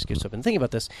reading Montesquieu, so I've been thinking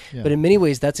about this. Yeah. But in many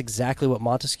ways, that's exactly what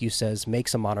Montesquieu says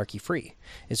makes a monarchy free.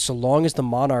 Is so long as the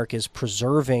monarch is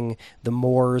preserving the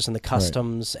mores and the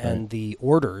customs and the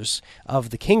orders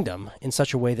of the kingdom in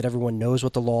such a way that everyone knows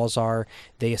what the laws are.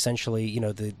 They essentially,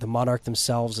 the monarch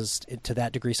themselves is to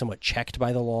that degree somewhat checked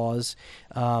by the laws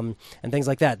and things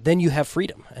like that. Then you have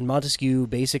freedom. And Montesquieu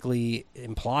basically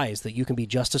implies that you can be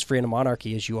just as free in a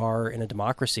monarchy as you are in a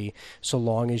democracy, so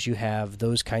long as you have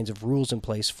those kinds of rules in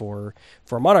place for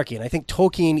a monarchy. And I think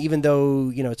Tolkien, even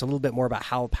though it's a little bit more about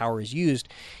how power is used,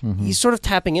 he's sort of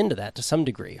tapping into that to some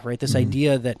degree, right? This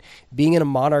idea that being in a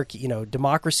monarchy,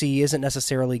 democracy isn't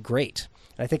necessarily great.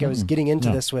 And I think I was getting into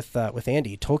this with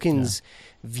Andy. Tolkien's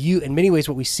view, in many ways,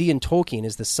 what we see in Tolkien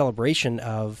is the celebration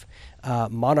of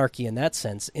monarchy in that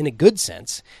sense, in a good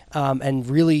sense, and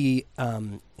really.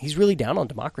 He's really down on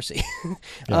democracy.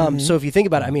 So if you think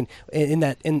about it, I mean,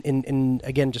 in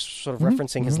again, just sort of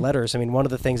referencing his letters, I mean, one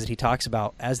of the things that he talks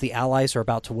about as the Allies are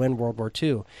about to win World War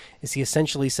II is he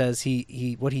essentially says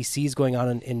what he sees going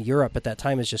on in Europe at that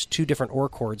time is just two different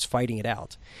Orcords fighting it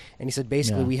out. And he said,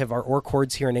 basically, we have our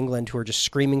Orcords here in England who are just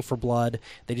screaming for blood.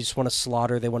 They just want to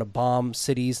slaughter. They want to bomb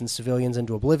cities and civilians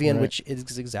into oblivion, which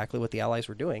is exactly what the Allies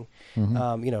were doing.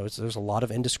 There's a lot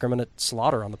of indiscriminate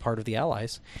slaughter on the part of the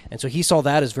Allies. And so he saw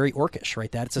that as very orcish,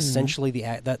 right? That's essentially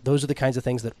those are the kinds of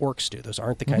things that orcs do. Those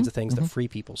aren't the kinds of things that free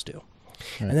peoples do.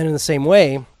 And then in the same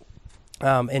way,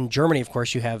 in Germany, of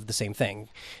course, you have the same thing,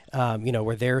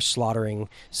 where they're slaughtering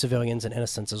civilians and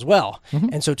innocents as well.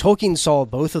 And so Tolkien saw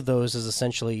both of those as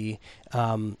essentially,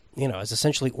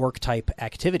 orc type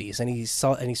activities, and he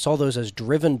saw those as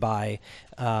driven by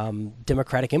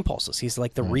democratic impulses. He's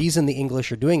like, the reason the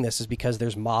English are doing this is because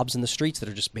there's mobs in the streets that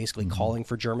are just basically calling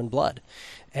for German blood.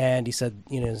 And he said,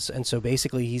 and so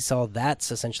basically he saw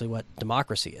that's essentially what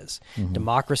democracy is.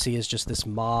 Democracy is just this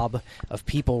mob of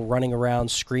people running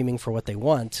around screaming for what they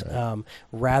want,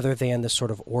 rather than this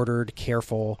sort of ordered,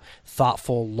 careful,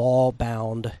 thoughtful,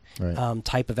 law-bound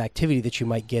type of activity that you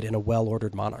might get in a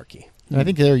well-ordered monarchy. And I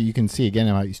think there you can see again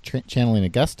how he's channeling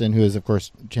Augustine, who is of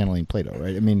course channeling Plato,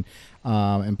 right? I mean,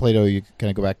 and Plato, you kind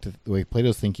of go back to the way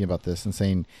Plato's thinking about this and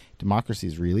saying democracy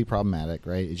is really problematic,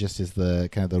 right? It just is the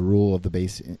kind of the rule of the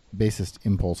basest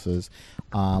impulses.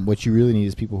 What you really need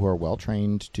is people who are well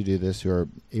trained to do this, who are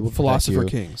able to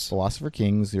philosopher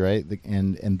kings, right?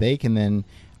 And they can then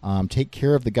take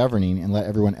care of the governing and let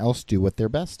everyone else do what they're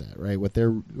best at, right? What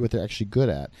they're actually good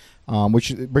at,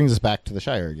 which brings us back to the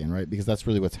Shire again, right? Because that's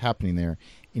really what's happening there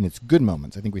in its good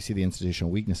moments. I think we see the institutional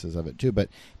weaknesses of it too, but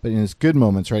in its good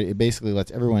moments, right? It basically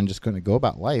lets everyone just kind of go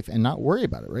about life and not worry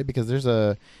about it, right? Because there's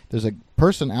a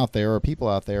person out there or people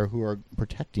out there who are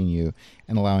protecting you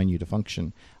and allowing you to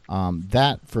function.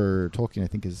 That for Tolkien, I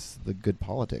think, is the good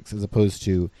politics, as opposed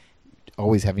to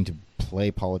always having to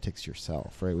play politics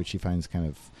yourself, right? Which he finds kind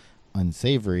of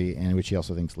unsavory, and which he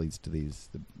also thinks leads to the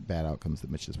bad outcomes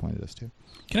that Mitch just pointed us to.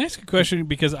 Can I ask a question?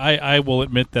 Because I will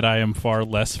admit that I am far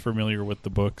less familiar with the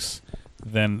books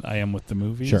than I am with the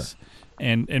movies. Sure.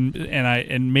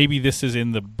 And maybe this is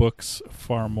in the books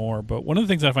far more. But one of the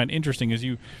things I find interesting is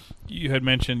you had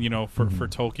mentioned, for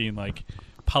Tolkien, like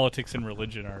politics and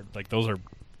religion are like those are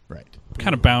right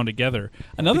kind of bound together.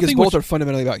 Another because thing both which, are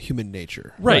fundamentally about human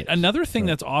nature. Right. Another thing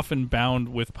that's often bound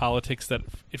with politics that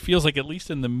it feels like, at least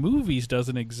in the movies,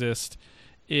 doesn't exist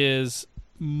is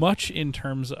much in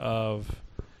terms of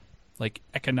like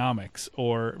economics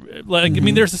or like I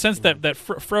mean, there's a sense that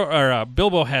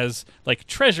Bilbo has like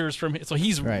treasures from so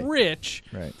he's rich,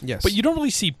 right? Yes, but you don't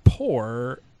really see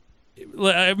poor.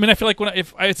 I mean, I feel like when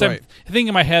if I'm thinking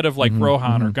in my head of like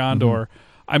Rohan or Gondor,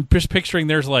 I'm just picturing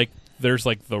there's like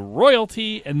the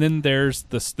royalty, and then there's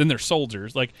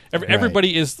soldiers. Like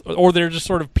everybody is, or they're just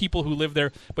sort of people who live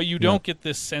there. But you don't get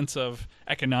this sense of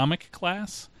economic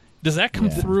class. Does that come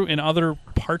through in other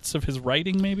parts of his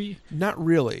writing? Maybe not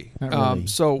really.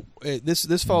 So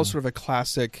this follows sort of a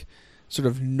classic sort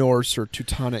of Norse or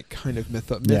Teutonic kind of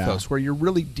mythos where you're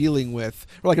really dealing with,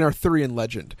 or like an Arthurian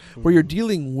legend, where you're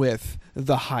dealing with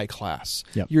the high class.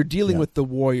 You're dealing with the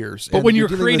warriors. But when you're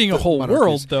creating a whole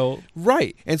world, though.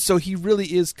 Right. And so he really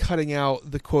is cutting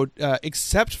out the quote,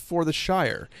 except for the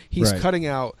Shire, he's cutting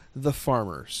out the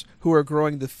farmers who are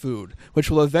growing the food, which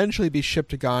will eventually be shipped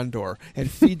to Gondor and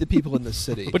feed the people in the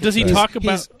city. But does he talk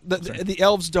about... The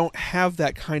elves don't have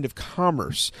that kind of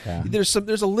commerce. There's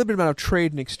a limited amount of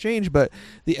trade and exchange, but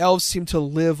the elves seem to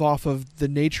live off of the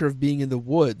nature of being in the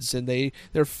woods, and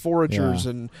they're foragers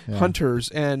and hunters,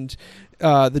 and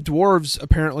the dwarves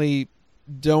apparently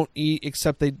don't eat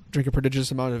except they drink a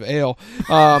prodigious amount of ale,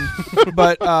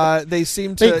 but they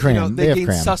seem to they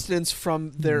gain sustenance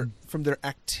from their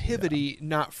activity,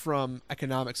 not from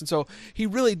economics. And so he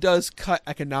really does cut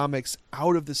economics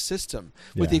out of the system,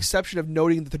 with the exception of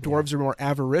noting that the dwarves are more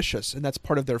avaricious, and that's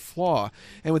part of their flaw,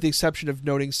 and with the exception of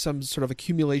noting some sort of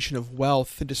accumulation of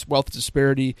wealth and wealth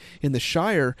disparity in the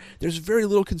Shire. There's very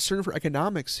little concern for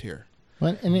economics here.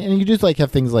 Well, and you just like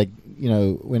have things like,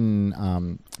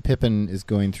 when Pippin is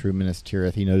going through Minas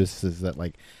Tirith, he notices that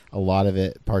like a lot of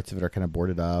parts of it are kind of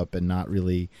boarded up and not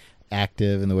really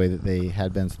active in the way that they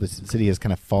had been. So the city has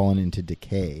kind of fallen into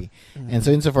decay. And so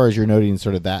insofar as you're noting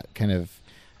sort of that kind of,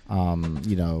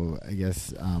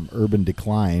 urban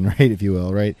decline, right, if you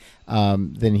will, right,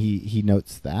 then he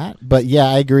notes that. But yeah,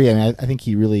 I agree. I mean, I think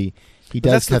he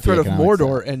does. That's the threat of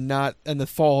Mordor and the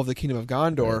fall of the Kingdom of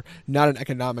Gondor, not an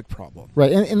economic problem.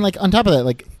 Right, and like on top of that,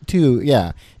 like too,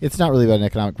 it's not really about an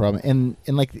economic problem.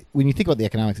 And like when you think about the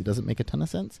economics, it doesn't make a ton of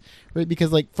sense, right?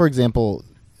 Because like, for example,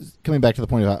 coming back to the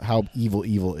point about how evil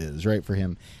is, right, for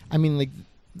him. I mean, like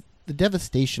the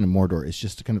devastation of Mordor is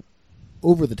just kind of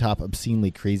over the top,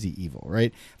 obscenely crazy evil,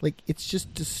 right? Like it's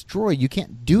just destroyed. You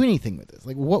can't do anything with this.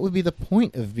 Like, what would be the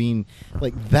point of being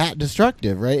like that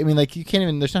destructive, right? I mean, like you can't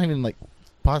even. There's not even like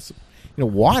possible,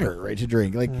 water, right, to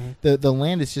drink. Like the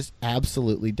land is just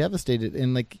absolutely devastated,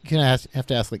 and like you kind of have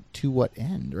to ask, like, to what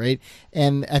end, right?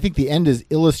 And I think the end is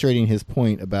illustrating his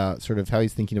point about sort of how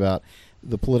he's thinking about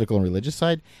the political and religious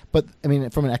side. But I mean,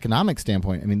 from an economic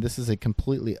standpoint, I mean, this is a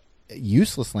completely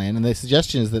useless land, and the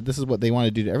suggestion is that this is what they want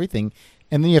to do to everything,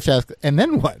 and then you have to ask, and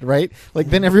then what, right? Like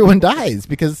then everyone dies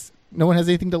because no one has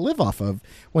anything to live off of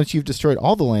once you've destroyed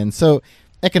all the land. So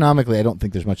economically, I don't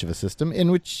think there's much of a system,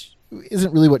 in which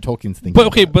isn't really what Tolkien's thinking. But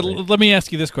okay, about, right? Let me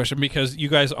ask you this question, because you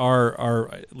guys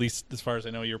are at least as far as I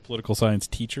know, you're political science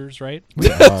teachers, right?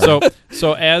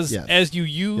 So as you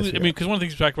use, I mean, because one of the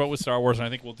things we talked about with Star Wars, and I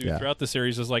think we'll do throughout the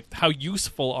series, is like how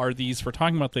useful are these for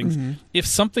talking about things? If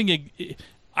something,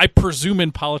 I presume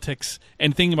in politics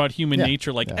and thinking about human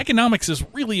nature, like economics is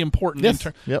really important,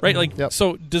 right? Like,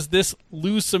 so does this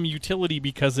lose some utility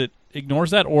because it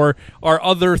ignores that, or are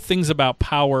other things about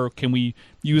power can we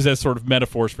use as sort of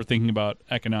metaphors for thinking about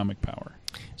economic power?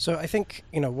 So I think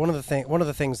one of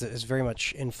the things that has very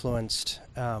much influenced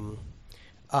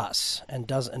us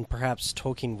and perhaps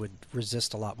Tolkien would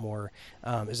resist a lot more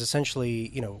is essentially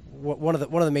one of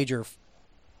the major.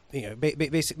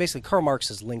 Basically, Karl Marx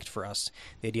has linked for us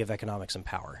the idea of economics and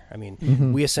power. I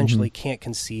mean, we essentially can't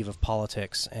conceive of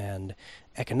politics and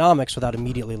economics without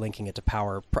immediately linking it to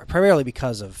power, primarily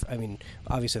because of, I mean,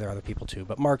 obviously there are other people too,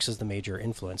 but Marx is the major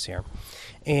influence here.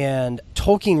 And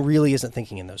Tolkien really isn't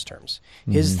thinking in those terms.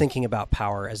 His thinking about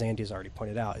power, as Andy has already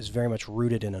pointed out, is very much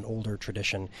rooted in an older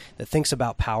tradition that thinks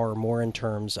about power more in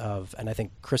terms of, and I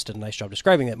think Chris did a nice job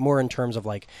describing it, more in terms of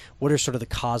like, what are sort of the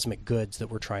cosmic goods that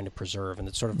we're trying to preserve, and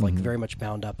it's sort of like very much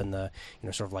bound up in the,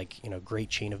 sort of like, great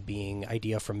chain of being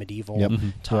idea from medieval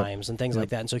times and things like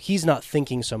that. And so he's not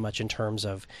thinking so much in terms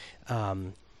of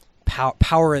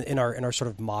power in our sort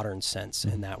of modern sense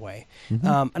in that way.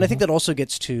 And I think that also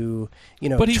gets to,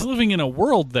 But he's living in a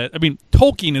world that, I mean,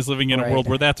 Tolkien is living in a world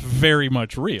where that's very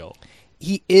much real.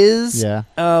 He is,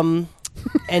 and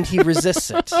he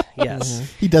resists it,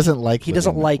 yes. He doesn't like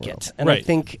it. And I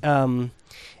think,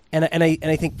 And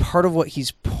I think part of what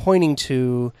he's pointing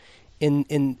to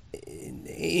in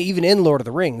even in Lord of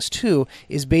the Rings too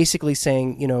is basically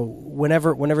saying,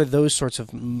 whenever those sorts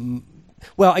of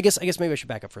well, I guess maybe I should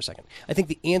back up for a second. I think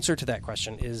the answer to that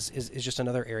question is just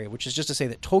another area, which is just to say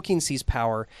that Tolkien sees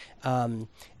power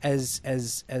as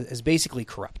basically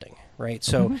corrupting, right?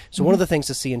 So one of the things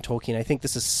to see in Tolkien, I think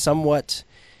this is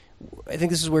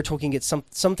where Tolkien gets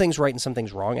some things right and some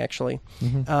things wrong, actually.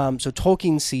 So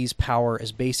Tolkien sees power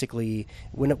as basically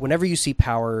whenever you see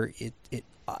power, it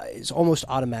is almost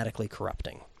automatically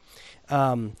corrupting.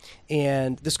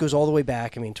 And this goes all the way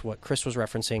back, to what Chris was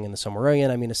referencing in the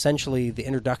Silmarillion. Essentially, the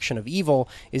introduction of evil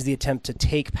is the attempt to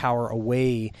take power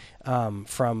away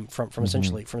from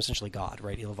essentially God,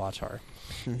 right? Iluvatar.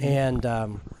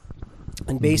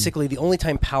 And basically, the only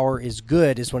time power is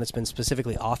good is when it's been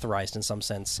specifically authorized in some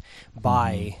sense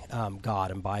by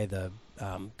God and by the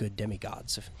good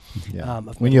demigods of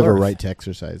when you have a right to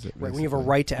exercise it. Right, when you have a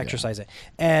right to exercise it.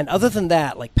 And other than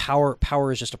that,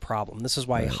 power is just a problem. This is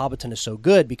why Hobbiton is so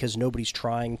good, because nobody's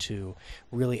trying to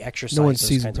really exercise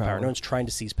those kinds of power. No one's trying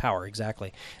to seize power,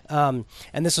 exactly. And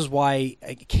this is why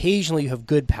occasionally you have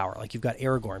good power, like you've got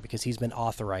Aragorn because he's been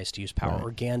authorized to use power,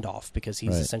 or Gandalf because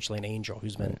he's essentially an angel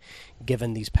who's been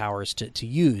given these powers to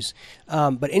use.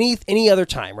 But any other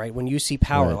time, right, when you see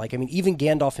power, even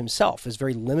Gandalf himself is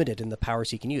very limited in the powers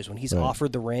he can use. When he's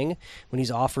offered the ring, when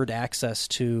he's offered access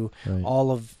to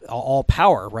all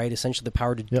power, right, essentially the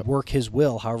power to work his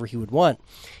will however he would want,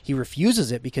 he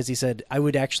refuses it because he said, I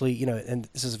would actually, and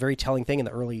this is a very telling thing in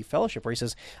the early Fellowship where he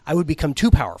says, I would become too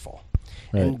powerful.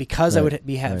 And because I would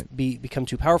become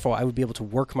too powerful, I would be able to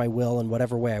work my will in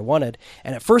whatever way I wanted.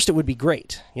 And at first, it would be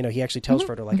great. He actually tells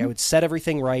Frodo, I would set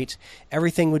everything right,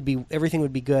 everything would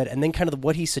be good. And then kind of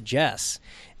what he suggests,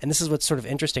 and this is what's sort of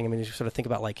interesting. You sort of think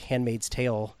about like Handmaid's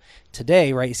Tale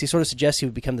today, right? He sort of suggests he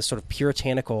would become this sort of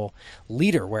puritanical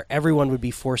leader where everyone would be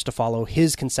forced to follow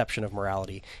his conception of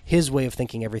morality, his way of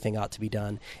thinking everything ought to be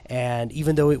done. And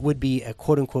even though it would be a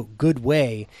quote unquote good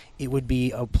way, it would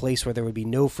be a place where there would be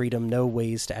no freedom, no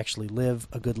ways to actually live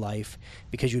a good life,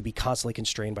 because you would be constantly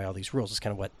constrained by all these rules. It's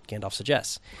kind of what Gandalf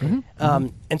suggests.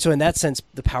 And so in that sense,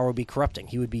 the power would be corrupting.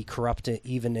 He would be corrupted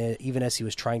even as he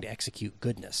was trying to execute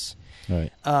goodness.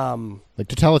 Right. Like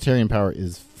totalitarian power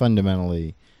is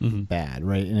fundamentally bad,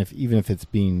 right? And even if it's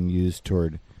being used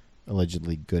toward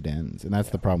allegedly good ends, and that's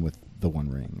the problem with the One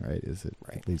Ring, right? Is it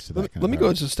leads to that kind of power. Let me go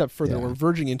just a step further. We're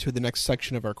verging into the next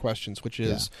section of our questions, which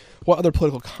is what other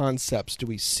political concepts do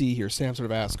we see here? Sam sort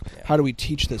of asked, how do we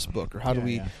teach this book, or what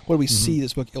do we see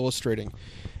this book illustrating?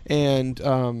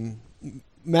 And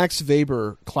Max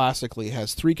Weber classically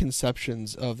has three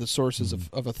conceptions of the sources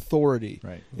of authority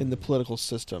in the political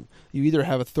system. You either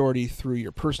have authority through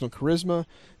your personal charisma,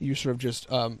 you sort of just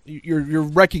you're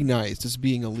recognized as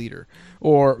being a leader,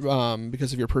 or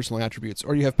because of your personal attributes,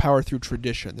 or you have power through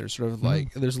tradition. There's sort of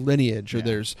like there's lineage, or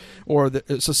there's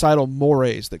the societal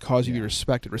mores that cause you to be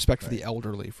respected, respect for the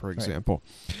elderly, for example,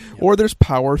 or there's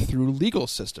power through legal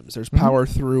systems. There's power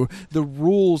through the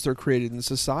rules that are created in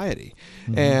society,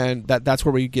 and that's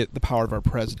where we get the power of our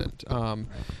president.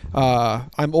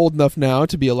 I'm old enough now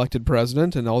to be elected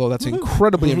president, and although that's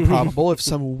incredibly improbable, if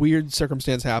some weird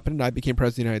circumstance happened and I became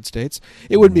president of the United States,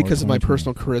 it wouldn't be because of my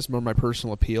personal charisma or my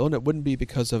personal appeal, and it wouldn't be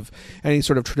because of any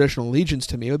sort of traditional allegiance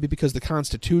to me. It would be because the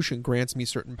Constitution grants me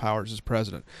certain powers as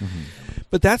president.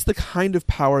 But that's the kind of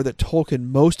power that Tolkien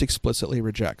most explicitly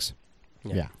rejects.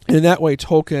 And in that way,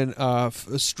 Tolkien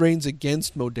strains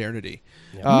against modernity.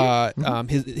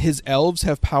 His elves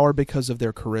have power because of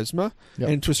their charisma,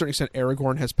 and to a certain extent,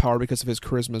 Aragorn has power because of his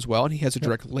charisma as well, and he has a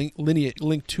direct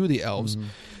link to the elves.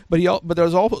 But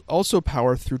there's also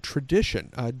power through tradition.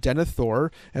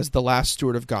 Denethor, as the last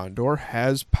steward of Gondor,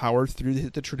 has power through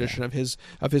the tradition of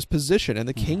his position, and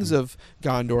the kings of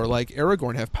Gondor, like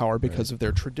Aragorn, have power because of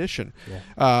their tradition.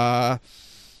 I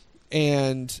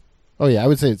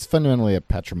would say it's fundamentally a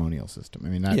patrimonial system.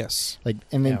 I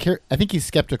think he's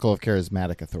skeptical of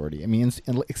charismatic authority.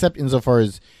 Except insofar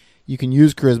as you can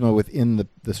use charisma within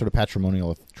the sort of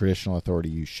patrimonial traditional authority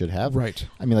you should have. Right.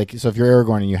 So if you're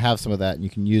Aragorn and you have some of that and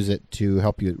you can use it to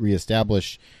help you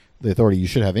reestablish the authority you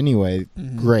should have anyway,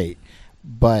 great.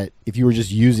 But if you were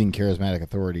just using charismatic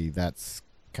authority, that's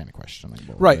kind of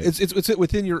questionable. Right. It's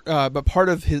within your but part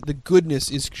of the goodness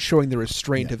is showing the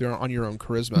restraint on your own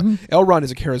charisma. Elrond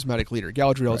is a charismatic leader.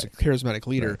 Galadriel is a charismatic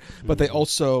leader, but they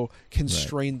also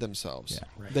constrain themselves.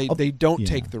 They don't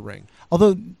take the ring.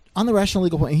 Although on the rational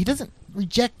legal point, he doesn't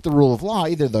reject the rule of law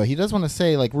either, though. He does want to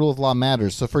say, like, rule of law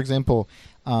matters. So, for example,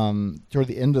 toward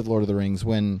the end of Lord of the Rings,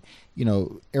 when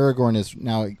Aragorn is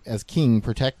now as king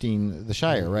protecting the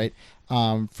Shire, right?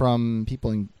 From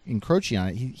people encroaching on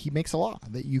it. He makes a law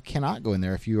that you cannot go in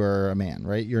there if you are a man,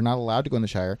 right? You're not allowed to go in the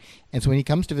Shire. And so when he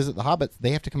comes to visit the hobbits,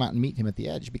 they have to come out and meet him at the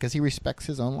edge because he respects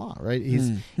his own law, right?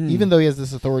 Even though he has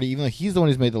this authority, even though he's the one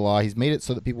who's made the law, he's made it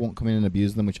so that people won't come in and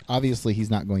abuse them, which obviously he's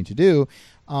not going to do.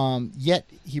 Yet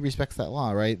he respects that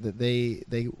law, right? That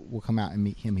they will come out and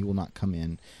meet him. He will not come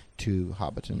in to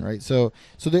Hobbiton, right? So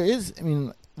there is,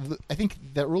 I think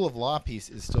that rule of law piece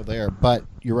is still there, but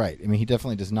you're right. He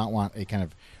definitely does not want a kind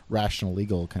of rational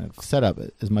legal kind of setup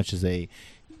as much as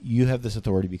you have this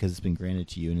authority because it's been granted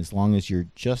to you, and as long as you're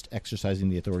just exercising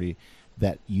the authority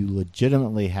that you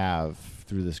legitimately have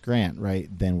through this grant, right,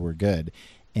 then we're good.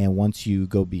 And once you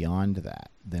go beyond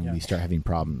that, then we start having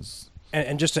problems.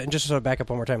 And just to sort of back up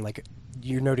one more time, like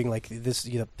you're noting, like this,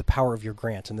 the power of your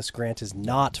grant, and this grant is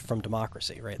not from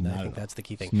democracy, right? And I think that's the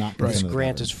key thing. This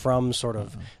grant is from sort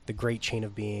of the great chain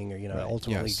of being, or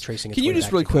ultimately tracing. Can you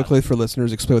just really quickly for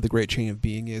listeners explain what the great chain of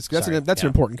being is? That's an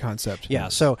important concept. Yeah.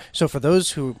 So for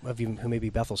those of you who may be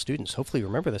Bethel students, hopefully you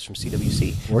remember this from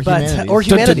CWC or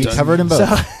humanities, covered in both.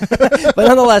 But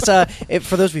nonetheless,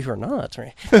 for those of you who are not,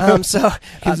 right?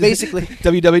 Basically,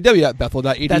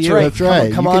 www.bethel.edu. That's right. That's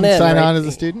right. Come you on can in. sign Right? on as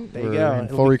a student. There you go.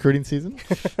 Full recruiting season.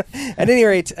 At any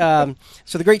rate, so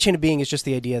the great chain of being is just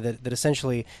the idea that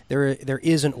essentially there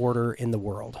is an order in the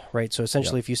world, right? So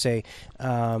essentially, if you say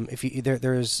if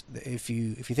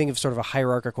you think of sort of a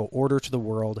hierarchical order to the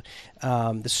world,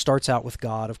 this starts out with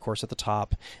God, of course, at the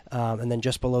top, and then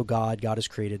just below God has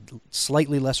created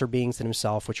slightly lesser beings than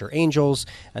himself, which are angels,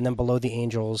 and then below the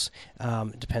angels,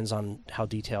 it depends on how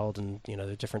detailed, and there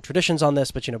are different traditions on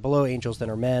this, but below angels then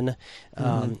are men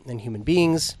and human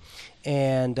beings.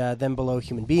 And then below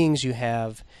human beings, you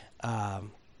have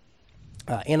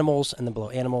animals, and then below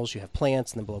animals, you have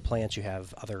plants, and then below plants, you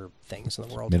have other things in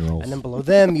the world. Minerals. And then below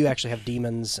them, you actually have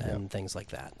demons and things like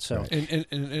that. So,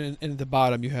 and at the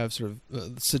bottom, you have sort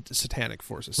of satanic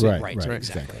forces. Right,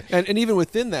 exactly. And even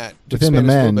within that, within the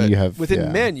men, you have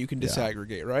men, you can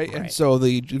disaggregate, right? And so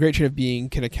the great chain of being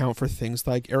can account for things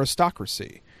like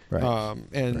aristocracy,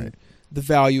 and the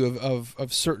value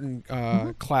of certain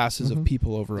classes of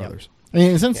people over others.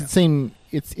 In a sense, it's saying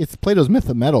it's Plato's myth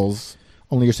of metals.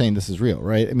 Only you're saying this is real,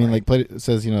 right? Like Plato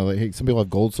says, hey, some people have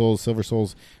gold souls, silver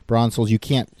souls, bronze souls. You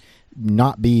can't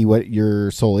not be what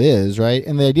your soul is, right?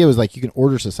 And the idea was like you can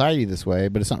order society this way,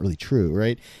 but it's not really true,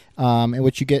 right? And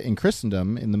what you get in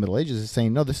Christendom in the Middle Ages is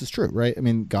saying, no, this is true, right?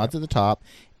 God's at the top.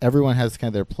 Everyone has kind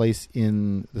of their place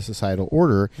in the societal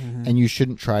order, and you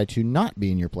shouldn't try to not be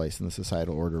in your place in the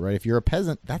societal order, right? If you're a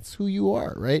peasant, that's who you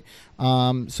are, right?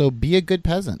 So be a good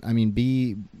peasant.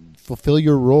 Fulfill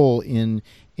your role in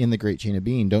the great chain of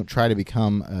being. Don't try to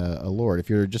become a lord. If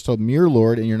you're just a mere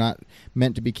lord and you're not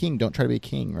meant to be king, don't try to be a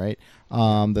king, right?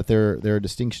 That there are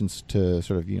distinctions to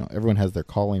sort of, everyone has their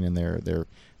calling and their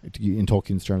in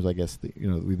Tolkien's terms, I guess,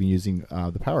 we've been using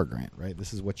the power grant, right?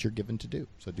 This is what you're given to do,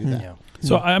 so do that. Yeah.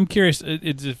 So I'm curious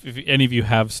if any of you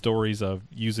have stories of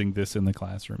using this in the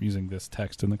classroom, using this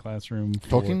text in the classroom.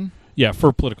 Tolkien? Yeah,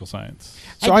 for political science.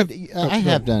 So I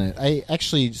have done it. I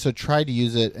actually tried to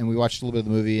use it, and we watched a little bit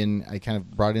of the movie, and I kind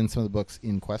of brought in some of the books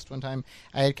in Quest one time.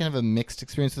 I had kind of a mixed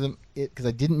experience with them because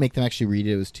I didn't make them actually read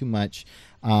it. It was too much.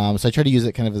 So I tried to use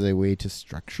it kind of as a way to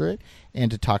structure it and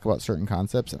to talk about certain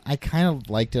concepts. And I kind of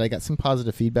liked it. I got some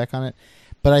positive feedback on it.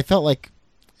 But I felt like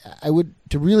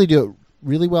to really do it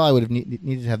really well, I would have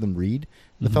needed to have them read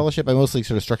the Fellowship. I mostly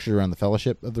sort of structured around the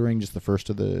Fellowship of the Ring, just the first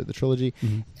of the trilogy.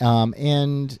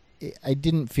 And I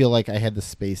didn't feel like I had the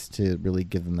space to really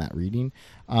give them that reading.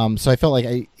 So I felt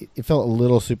like it felt a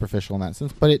little superficial in that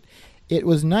sense. But it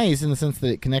was nice in the sense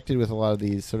that it connected with a lot of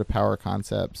these sort of power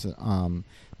concepts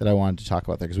that I wanted to talk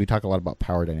about there, because we talk a lot about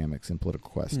power dynamics in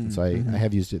Political Quest. And so I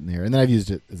have used it in there. And then I've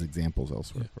used it as examples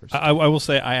elsewhere, of course. I will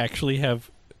say I actually have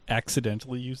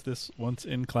accidentally used this once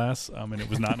in class, and it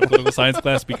was not in a political science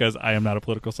class because I am not a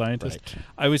political scientist.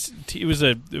 Right. It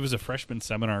was a freshman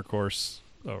seminar course,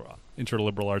 Intro to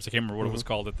Liberal Arts. I can't remember what it was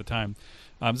called at the time.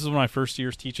 This is one of my first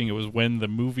years teaching. It was when the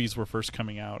movies were first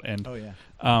coming out, and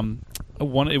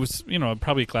it was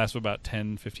probably a class of about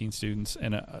 10, 15 students,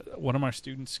 and one of my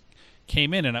students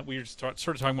came in, and we were sort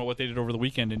of talking about what they did over the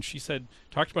weekend, and she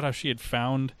talked about how she had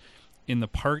found in the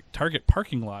Target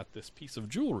parking lot this piece of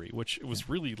jewelry, which was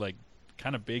really like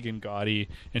kind of big and gaudy,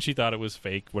 and she thought it was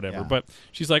fake, whatever. Yeah. But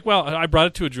she's like, well, I brought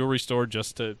it to a jewelry store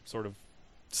just to sort of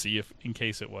see if in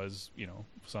case it was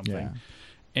something.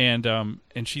 And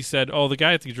she said, "Oh, the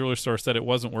guy at the jewelry store said it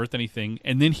wasn't worth anything,"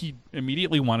 and then he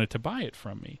immediately wanted to buy it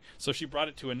from me. So she brought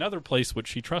it to another place which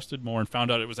she trusted more, and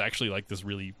found out it was actually like this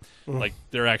really, like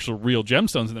they're actual real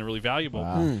gemstones and they're really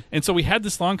valuable. And so we had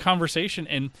this long conversation,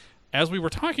 and as we were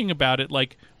talking about it,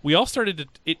 like we all started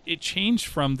to, it changed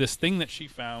from this thing that she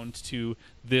found to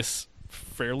this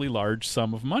fairly large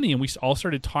sum of money, and we all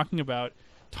started talking about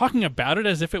it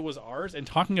as if it was ours, and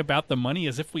talking about the money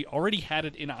as if we already had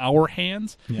it in our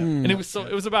hands. And it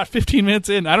was about 15 minutes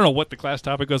in. I don't know what the class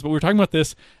topic was, but we were talking about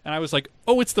this, and I was like,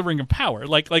 "Oh, it's the Ring of Power."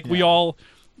 We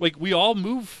all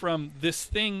moved from this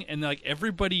thing, and like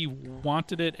everybody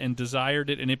wanted it and desired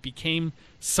it, and it became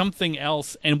something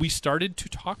else. And we started to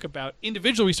talk about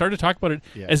individually. We started to talk about it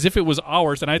as if it was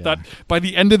ours. And I thought, by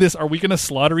the end of this, are we going to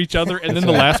slaughter each other? And then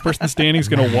the last person standing is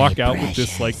going to walk out with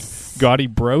this like gaudy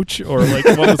brooch, or like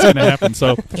what was going to happen?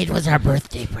 So it was our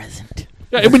birthday present.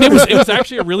 Yeah, I mean, it was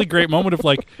actually a really great moment of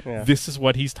like, this is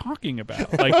what he's talking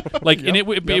about. And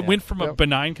it went from a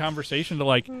benign conversation to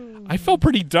like, I felt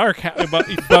pretty dark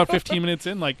about 15 minutes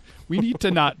in. Like, we need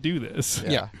to not do this.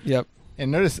 Yep. And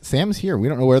notice Sam's here. We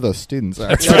don't know where those students are.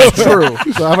 That's right. True.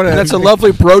 So I'm gonna that's a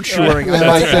lovely brooch you're wearing. I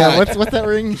like that. What's that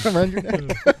ring around your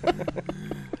neck?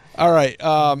 All right.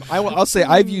 I'll say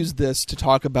I've used this to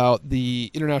talk about the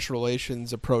international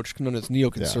relations approach known as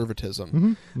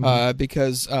neoconservatism,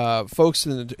 because folks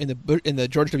in the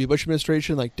George W. Bush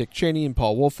administration, like Dick Cheney and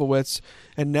Paul Wolfowitz,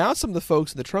 and now some of the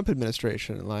folks in the Trump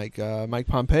administration, like Mike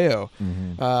Pompeo,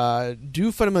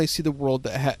 do fundamentally see the world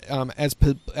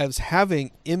as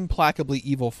having implacably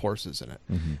evil forces in it.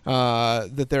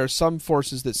 That there are some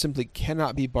forces that simply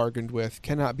cannot be bargained with,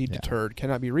 cannot be deterred,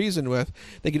 cannot be reasoned with.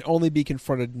 They can only be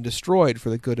confronted and destroyed for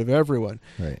the good of everyone.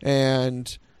 Right.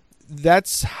 And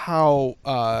that's how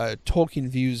Tolkien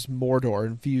views Mordor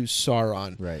and views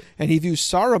Sauron. Right. And he views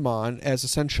Saruman as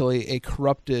essentially a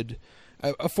corrupted,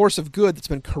 a force of good that's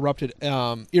been corrupted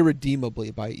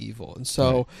irredeemably by evil. And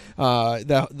so I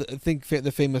think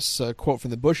the famous quote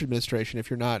from the Bush administration, if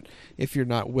you're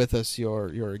not with us,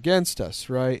 you're against us,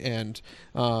 right? And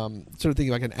sort of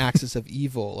thinking like an axis of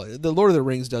evil. The Lord of the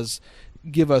Rings does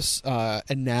give us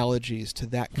analogies to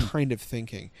that kind of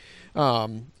thinking.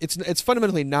 It's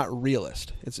fundamentally not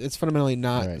realist. It's fundamentally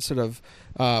not sort of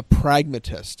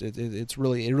pragmatist. It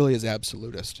really is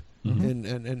absolutist and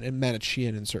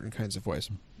Manichean in certain kinds of ways.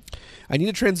 I need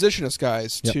to transition us,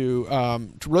 guys, to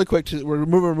really quick. We're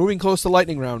moving close to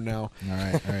lightning round now. All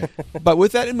right. But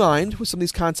with that in mind, with some of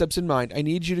these concepts in mind, I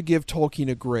need you to give Tolkien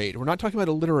a grade. We're not talking about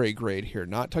a literary grade here.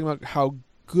 Not talking about how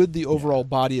good the overall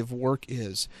body of work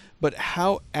is, but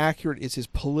how accurate is his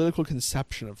political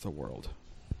conception of the world.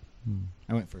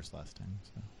 I went first last time,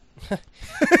 so.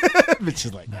 Which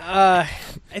is like I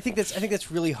think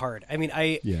that's really hard. I mean,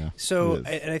 I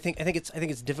think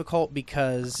it's difficult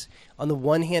because on the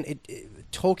one hand,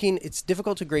 Tolkien, it's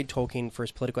difficult to grade Tolkien for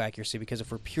his political accuracy, because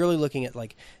if we're purely looking at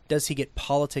like, does he get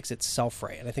politics itself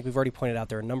right? And I think we've already pointed out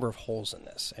there are a number of holes in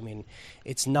this. I mean,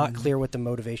 it's not clear what the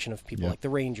motivation of people like the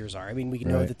Rangers are. I mean, we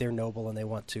know that they're noble and they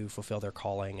want to fulfill their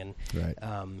calling, and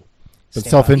but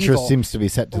self-interest seems to be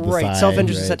set to the side. Right,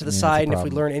 self-interest is set to the side, and if we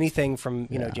learn anything from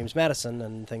James Madison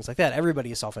and things like that,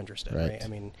 everybody is self-interested, right? I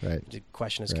mean, the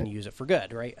question is, can you use it for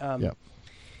good, right?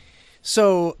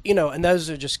 So, and those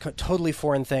are just totally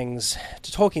foreign things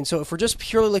to Tolkien. So if we're just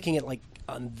purely looking at like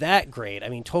on that grade, I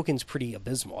mean, Tolkien's pretty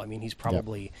abysmal. I mean, he's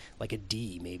probably like a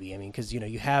D maybe. I mean, because,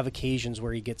 you have occasions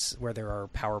where where there are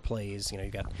power plays.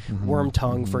 You've got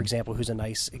Wormtongue, for example, who's a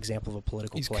nice example of a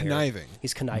political player.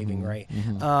 He's conniving, right?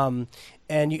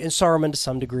 And Saruman to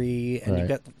some degree, and you've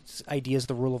got ideas of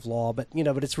the rule of law, but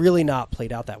but it's really not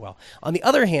played out that well. On the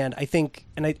other hand, I think,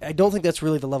 and I don't think that's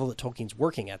really the level that Tolkien's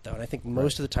working at, though. And I think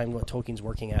most of the time, what Tolkien's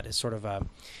working at is sort of a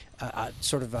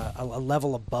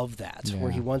level above that,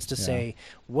 where he wants to say,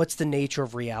 what's the nature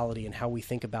of reality and how we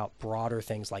think about broader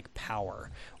things like power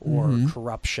or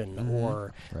corruption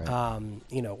or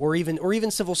or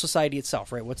even civil society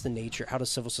itself, right? What's the nature? How does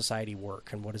civil society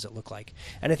work, and what does it look like?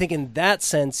 And I think in that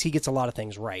sense, he gets a lot of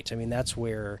things right. I mean, that's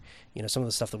where some of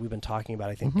the stuff that we've been talking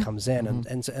about, I think, comes in,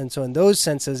 and so in those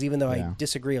senses, even though I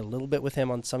disagree a little bit with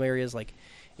him on some areas, like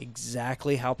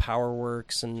exactly how power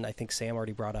works, and I think Sam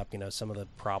already brought up some of the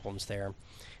problems there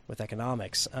with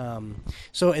economics.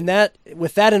 So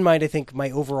with that in mind, I think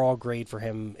my overall grade for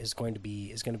him is going to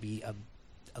be a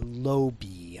low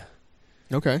B.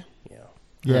 Okay.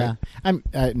 Yeah.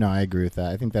 I agree with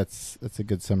that. I think that's a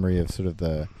good summary of sort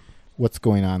of what's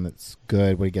going on that's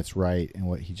good, what he gets right, and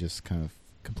what he just kind of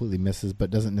completely misses but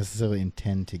doesn't necessarily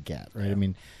intend to get, right? I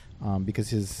mean, because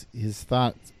his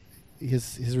thoughts,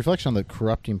 his reflection on the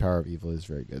corrupting power of evil is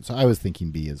very good. So I was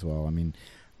thinking B as well. I mean,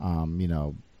 You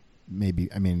know, maybe,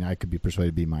 I mean, I could be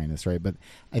persuaded B-, right? But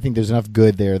I think there's enough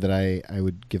good there that I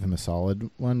would give him a solid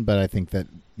one. But I think that,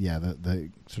 yeah, the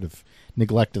sort of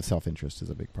neglect of self-interest is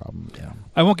a big problem. Yeah.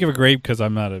 I won't give a grade because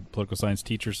I'm not a political science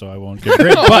teacher, so I won't give a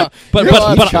grade. But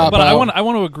I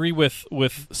want to agree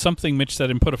with something Mitch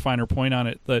said and put a finer point on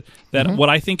it. That what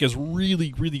I think is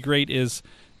really, really great is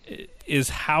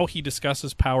how he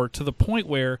discusses power to the point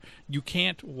where you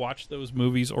can't watch those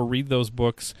movies or read those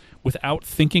books without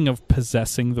thinking of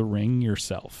possessing the ring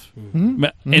yourself.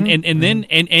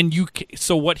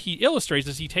 So what he illustrates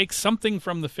is he takes something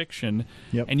from the fiction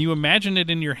and you imagine it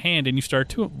in your hand and you start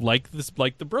to like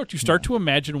the brooch. You start to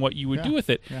imagine what you would do with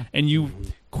it, and you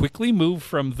quickly move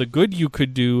from the good you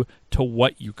could do to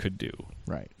what you could do.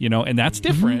 Right. You know, and that's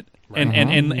different.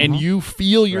 And you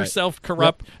feel yourself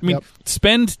corrupt. I mean,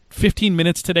 spend 15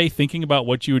 minutes today thinking about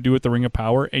what you would do with the Ring of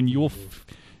Power, and you'll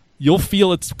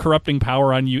feel it's corrupting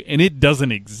power on you, and it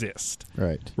doesn't exist.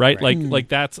 Right. Like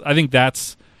that's. I think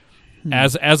that's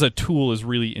as a tool is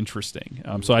really interesting.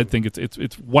 So I think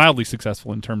it's wildly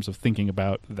successful in terms of thinking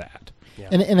about that. Yeah.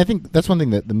 And I think that's one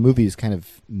thing that the movies kind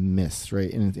of miss, right?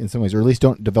 In some ways, or at least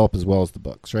don't develop as well as the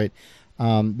books, right?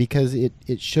 Because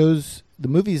it shows. The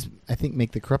movies, I think,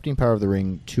 make the corrupting power of the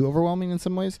ring too overwhelming in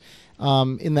some ways,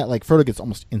 in that, like, Frodo gets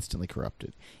almost instantly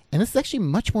corrupted. And this is actually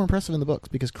much more impressive in the books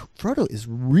because Frodo is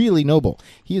really noble.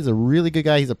 He is a really good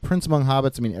guy. He's a prince among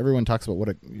hobbits. I mean, everyone talks about what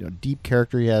a deep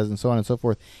character he has and so on and so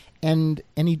forth. And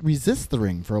he resists the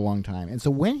ring for a long time. And so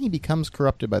when he becomes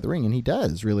corrupted by the ring, and he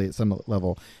does really at some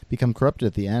level become corrupted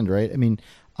at the end, right? I mean,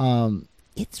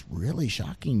 it's really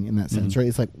shocking in that sense, right?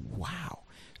 It's like, wow,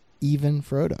 even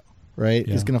Frodo, right,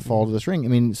 is going to fall to this ring. I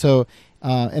mean, so,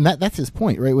 and that's his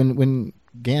point, right? When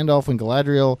Gandalf and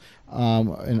Galadriel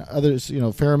and others,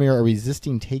 Faramir are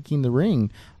resisting taking the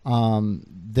ring,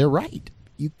 they're right.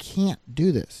 You can't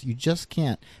do this. You just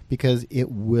can't, because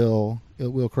it will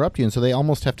corrupt you. And so they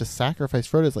almost have to sacrifice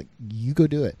Frodo. It's like, you go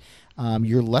do it.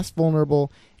 You're less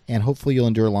vulnerable, and hopefully you'll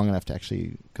endure long enough to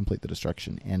actually complete the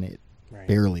destruction. And it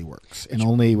barely works, and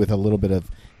only with a little bit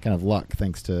of kind of luck,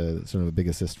 thanks to sort of a big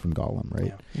assist from Gollum,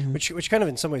 right? Yeah. Which kind of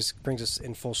in some ways brings us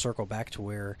in full circle back to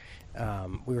where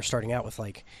we were starting out with,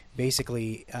 like,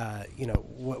 basically,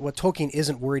 what Tolkien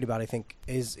isn't worried about, I think,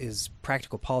 is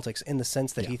practical politics, in the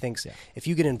sense that he thinks if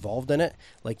you get involved in it,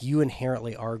 like, you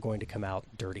inherently are going to come out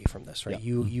dirty from this, right?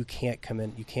 You can't come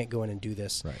in, you can't go in and do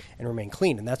this and remain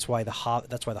clean, and that's why the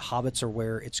hobbits are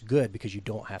where it's good, because you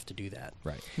don't have to do that.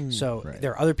 Right. So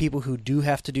there are other people who do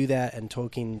have to do that, and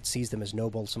Tolkien sees them as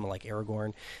noble, someone like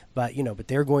Aragorn, but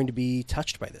they're going to be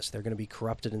touched by this. They're going to be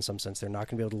corrupted in some sense. They're not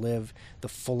going to be able to live the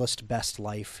fullest, best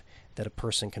life that a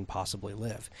person can possibly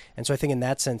live. And so I think in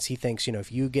that sense, he thinks,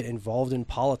 if you get involved in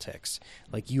politics,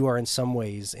 like, you are in some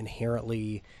ways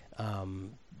inherently,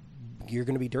 you're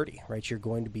going to be dirty, right? You're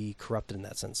going to be corrupted in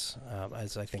that sense,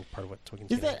 as I think part of what Tolkien's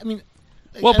getting at. I mean,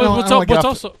 well, but what's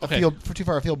also for too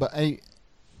far afield, but I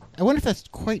wonder if that's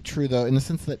quite true, though, in the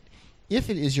sense that if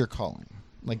it is your calling,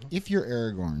 like, if you're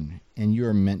Aragorn and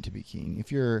you're meant to be king,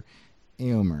 if you're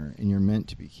Éomer and you're meant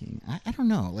to be king, I don't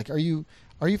know. Like, are you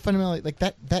fundamentally, like,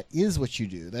 that is what you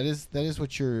do. That is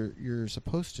what you're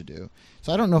supposed to do.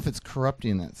 So I don't know if it's corrupting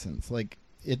in that sense. Like,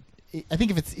 I think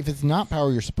if it's not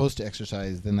power you're supposed to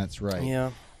exercise, then that's right.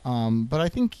 Yeah. But I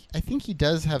think he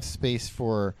does have space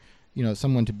for,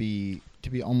 someone to be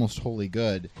almost wholly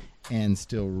good and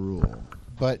still rule.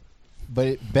 But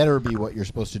it better be what you're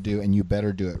supposed to do, and you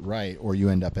better do it right, or you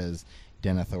end up as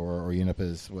Denethor, or you end up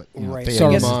as what? Right.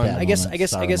 Saruman. I guess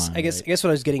what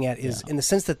I was getting at is, in the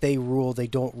sense that they rule, they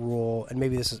don't rule, and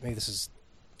maybe this is.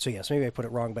 So yes, maybe I put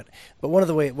it wrong, but one of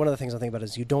the things I think about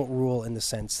is you don't rule in the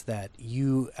sense that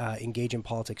you engage in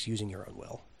politics using your own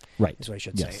will. Right. Is what I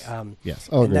should say. Yes.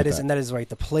 And that is right.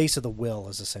 The place of the will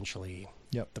is essentially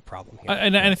the problem here.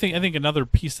 And I think another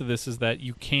piece of this is that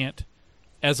you can't,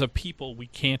 as a people, we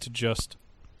can't just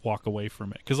walk away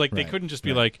from it, because they couldn't just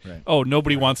be oh,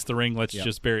 nobody wants the ring, let's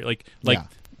just bury it.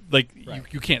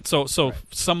 You can't. So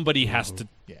somebody has to.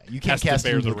 Yeah, you can't cast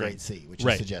it into the Great Sea, which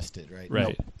is suggested, right?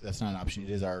 Right. No, that's not an option. It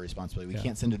is our responsibility. We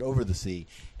can't send it over the sea.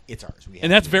 It's ours.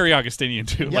 And that's very Augustinian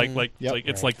too.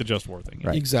 It's like the just war thing.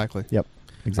 Right. Exactly. Yep.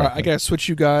 Exactly. All right, I gotta switch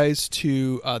you guys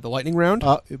to the lightning round.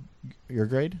 Your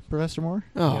grade, Professor Moore?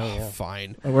 Oh,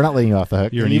 fine. We're not letting you off the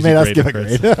hook. You made us give a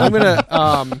grade. I'm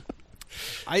gonna.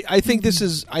 I think this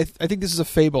is a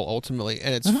fable ultimately,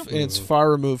 and it's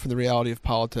far removed from the reality of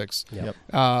politics. Yep.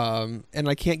 And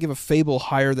I can't give a fable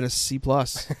higher than a C+.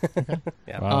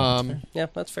 Yeah. Wow. Yeah,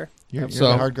 that's fair. You're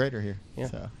a hard grader here. Yeah.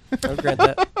 So. I'll grant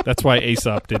that. That's why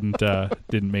Aesop didn't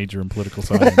major in political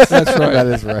science. That's right. That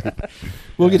is right.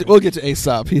 We'll get to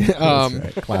Aesop. That's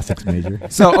right. Classics major.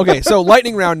 So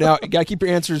lightning round now. You gotta keep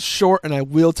your answers short, and I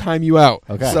will time you out.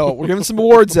 Okay. So we're giving some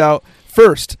awards out.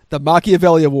 First, the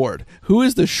Machiavelli Award. Who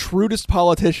is the shrewdest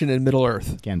politician in Middle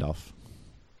Earth? Gandalf.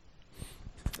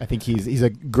 I think he's a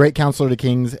great counselor to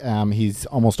kings. He's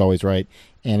almost always right,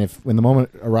 and when the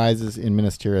moment arises in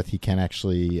Minas Tirith, he can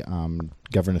actually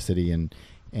govern a city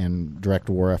and direct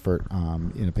a war effort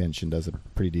in a pinch, and does a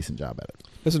pretty decent job at it.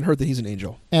 Doesn't hurt that he's an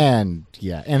angel. And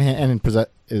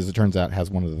as it turns out,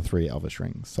 has one of the 3 Elvish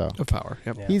rings. So of power.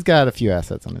 Yep. Yeah. He's got a few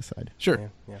assets on his side.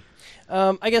 Sure. Yeah.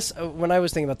 I guess when I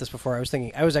was thinking about this before, I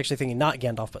was actually thinking not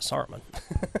Gandalf but Saruman.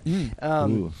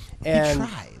 And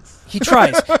he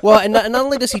tries. Well, and not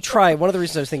only does he try, one of the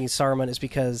reasons I was thinking Saruman is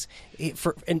because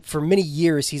for many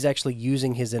years he's actually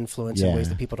using his influence in ways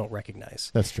that people don't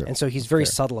recognize. That's true. And so he's very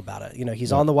subtle about it.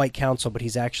 He's on the White Council, but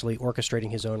he's actually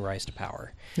orchestrating his own rise to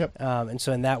power. Yep. And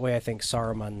so in that way, I think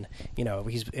Saruman,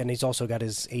 he's also got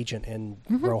his agent in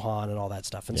Rohan and all that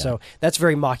stuff. And so that's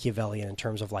very Machiavellian in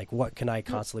terms of like, what can I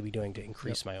constantly be doing to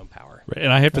increase my own power? Right.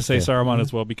 And I have to say Saruman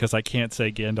as well, because I can't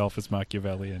say Gandalf is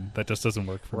Machiavellian. That just doesn't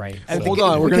work for me. So. Hold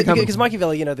on, we're going to come because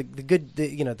Machiavelli, the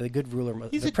good ruler,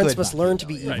 the prince must learn to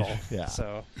be evil. Right. Yeah.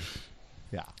 So,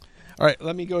 yeah. All right,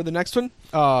 let me go to the next one,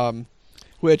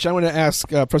 which I want to ask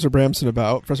Professor Bramson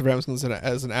about. Professor Bramson is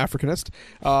as an Africanist.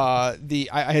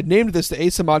 I had named this the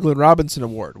Asa Moglen Robinson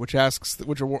Award, which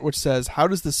says, how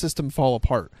does the system fall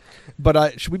apart?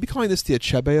 But should we be calling this the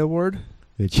Achebe Award?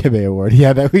 The Achebe Award.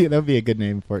 Yeah, that would be a good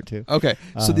name for it too. Okay,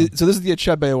 so this is the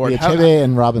Achebe Award. The Achebe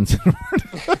and Robinson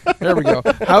Award. There we go.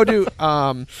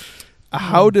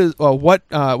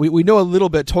 We know a little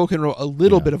bit. Tolkien wrote a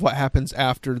little bit of what happens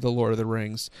after the Lord of the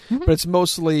Rings, but it's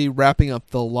mostly wrapping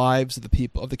up the lives of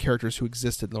the characters who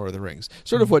existed in Lord of the Rings.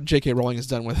 Sort of what J.K. Rowling has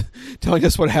done with telling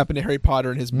us what happened to Harry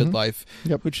Potter in his midlife,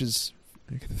 which is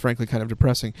frankly kind of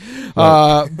depressing.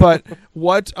 Right. But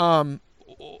what I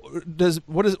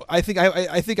think I'm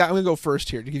going to go first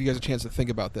here to give you guys a chance to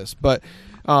think about this, but.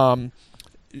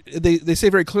 They say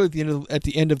very clearly at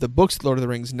the end of the books, Lord of the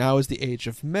Rings, now is the age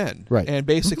of men, right? And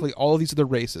basically, all of these are the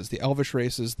races: the Elvish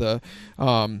races, the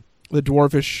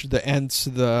Dwarvish, the Ents,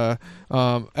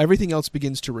 everything else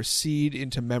begins to recede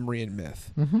into memory and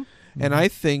myth. And I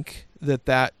think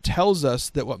that tells us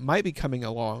that what might be coming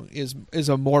along is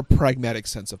a more pragmatic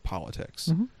sense of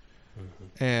politics,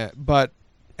 and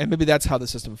maybe that's how the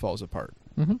system falls apart.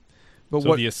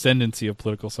 But the ascendancy of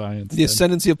political science. The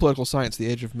ascendancy of political science, the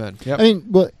age of men. Yep. I mean,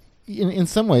 well, in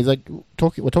some ways, like what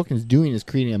Tolkien is doing is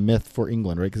creating a myth for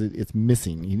England, right? Because it's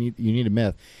missing. You need a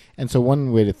myth, and so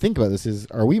one way to think about this is: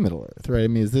 are we Middle Earth, right? I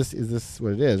mean, is this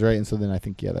what it is, right? And so then I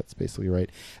think, that's basically right.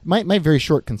 My very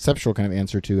short conceptual kind of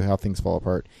answer to how things fall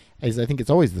apart is I think it's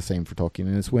always the same for Tolkien,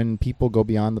 and it's when people go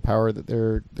beyond the power that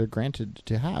they're granted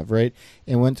to have, right?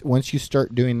 And once you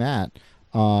start doing that.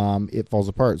 It falls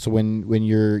apart. So when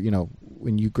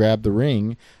you grab the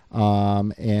ring,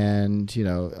 and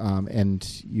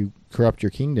you corrupt your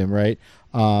kingdom, right?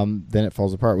 Then it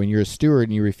falls apart. When you're a steward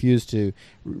and you refuse to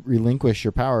relinquish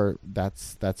your power,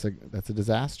 that's a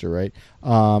disaster, right?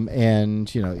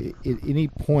 And at any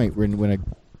point when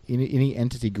any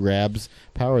entity grabs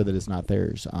power that is not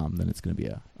theirs, then it's going to be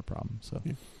a problem. So.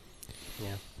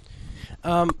 Yeah.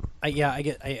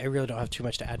 I really don't have too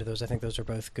much to add to those. I think those are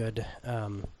both good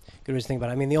ways to think about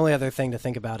it. I mean, the only other thing to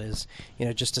think about is,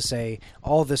 just to say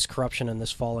all this corruption and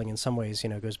this falling in some ways,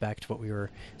 goes back to what we were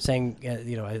saying,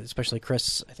 especially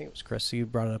Chris, I think it was Chris, you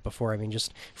brought it up before. I mean,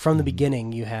 just from the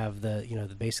beginning, you have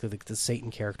basically the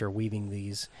Satan character weaving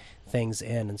these things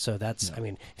in. And so that's, I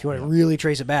mean, if you want to really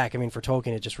trace it back, I mean, for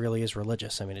Tolkien, it just really is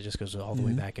religious. I mean, it just goes all the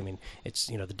way back. I mean, it's,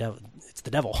 the devil, it's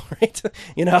the devil, right?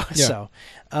 So,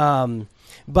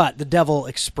 but the devil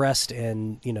expressed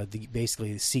in,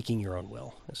 basically seeking your own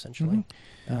will, essentially.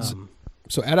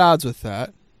 So at odds with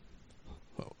that,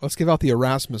 let's give out the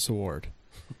Erasmus Award.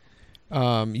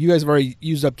 You guys have already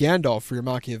used up Gandalf for your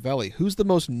Machiavelli. Who's the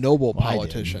most noble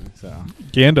politician?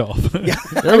 Gandalf.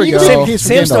 Yeah, there we go.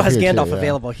 Sam still has Gandalf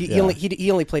available. He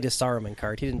only played his Saruman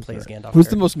card. He didn't play his Gandalf. Who's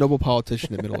card. the most noble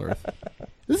politician in Middle Earth?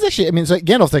 This is actually,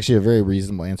 Gandalf's actually a very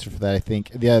reasonable answer for that. I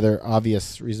think the other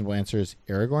obvious reasonable answer is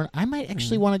Aragorn. I might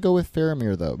actually want to go with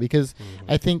Faramir, though, because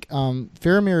I think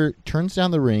Faramir turns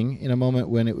down the ring in a moment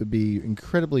when it would be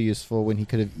incredibly useful, when he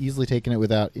could have easily taken it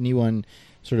without anyone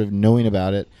sort of knowing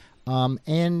about it.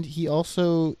 And he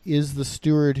also is the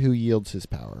steward who yields his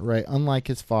power, right? Unlike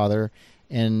his father,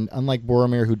 and unlike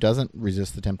Boromir, who doesn't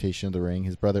resist the temptation of the ring,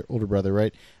 his older brother,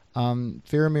 right?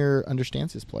 Faramir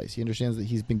understands his place. He understands that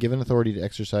he's been given authority to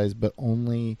exercise, but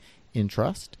only in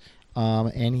trust,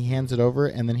 and he hands it over,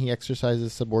 and then he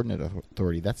exercises subordinate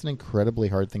authority. That's an incredibly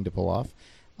hard thing to pull off,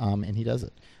 and he does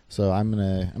it. So I'm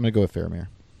gonna go with Faramir.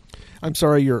 I'm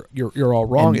sorry, you're all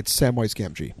wrong. And it's Samwise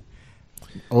Gamgee.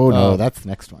 Oh no, that's the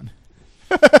next one.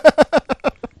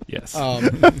 Yes.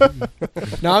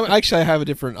 Now, I have a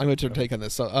different. I'm going to take on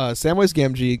this. So, Samwise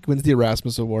Gamgee wins the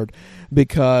Erasmus Award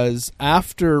because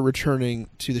after returning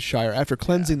to the Shire, after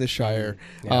cleansing the Shire,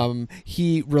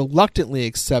 he reluctantly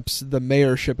accepts the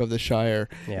mayorship of the Shire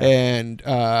and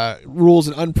rules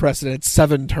an unprecedented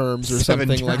 7 terms or something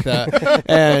like that.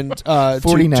 And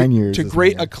 49 years to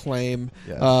great acclaim.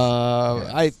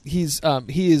 Yes. He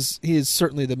is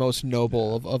certainly the most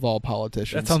noble of all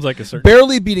politicians. That sounds like a certain.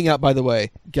 Barely beating out, by the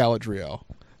way, Galadriel,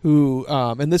 who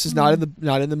and this is not in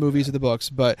the movies or the books,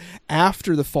 but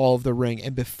after the fall of the ring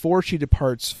and before she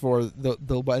departs for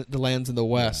the lands in the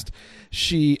west,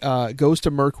 she goes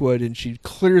to Mirkwood and she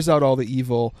clears out all the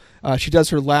evil. She does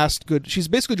her last good. She's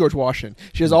basically George Washington.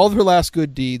 She does all of her last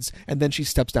good deeds, and then she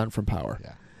steps down from power.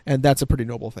 Yeah. And that's a pretty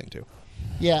noble thing too.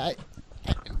 Yeah.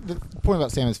 The point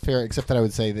about Sam is fair, except that I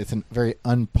would say that it's very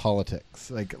unpolitics.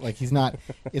 Like he's not.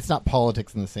 It's not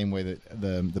politics in the same way that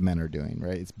the men are doing.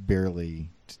 Right? It's barely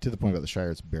to the point about the Shire.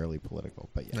 It's barely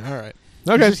political. But yeah. All right.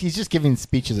 Okay. He's just giving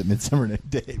speeches at Midsummer Night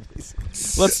Day.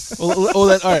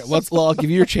 I'll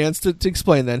give you your chance to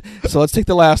explain then. So let's take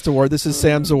the last award. This is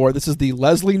Sam's award. This is the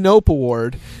Leslie Knope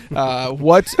Award.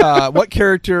 What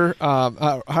character?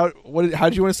 How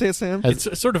did you want to say it, Sam? It's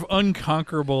a sort of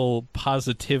unconquerable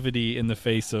positivity in the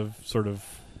face of sort of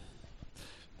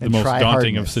the most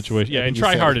daunting of situations. Yeah, and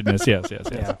try-heartedness. Yes.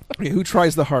 Yeah. Okay, who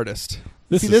tries the hardest?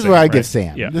 This is where I give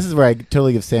Sam. Yeah. This is where I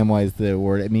totally give Samwise the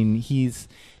award. I mean, he's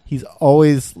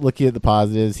always looking at the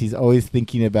positives. He's always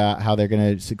thinking about how they're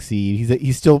going to succeed.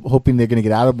 He's still hoping they're going to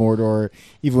get out of Mordor,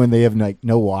 even when they have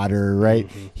no water. Right?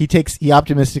 Mm-hmm. He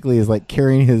optimistically is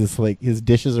carrying his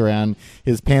dishes around,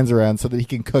 his pans around, so that he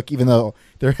can cook, even though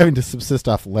they're having to subsist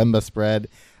off lembas bread.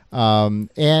 And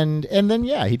then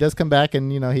he does come back,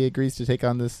 and he agrees to take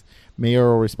on this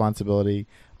mayoral responsibility.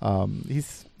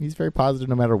 He's very positive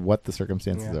no matter what the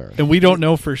circumstances are. And we don't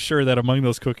know for sure that among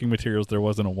those cooking materials there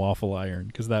wasn't a waffle iron,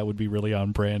 because that would be really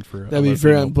on brand for. That would be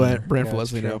very on brand for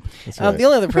Leslie Knope. Right. The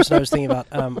only other person I was thinking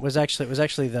about was actually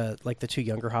the 2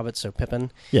 younger hobbits. So Pippin,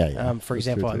 for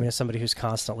example, I mean, as somebody who's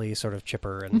constantly sort of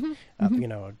chipper and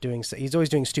he's always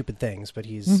doing stupid things, but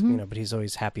he's but he's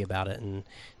always happy about it and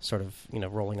sort of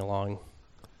rolling along.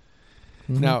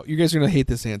 Now, you guys are going to hate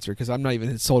this answer because I'm not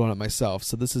even sold on it myself.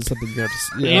 So this is something you're going to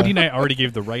have to... Andy and I already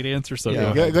gave the right answer, so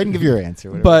go ahead and give your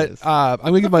answer. But I'm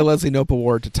going to give my Leslie Knope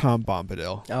Award to Tom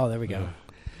Bombadil. Oh, there we go.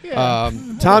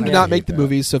 Tom did not make the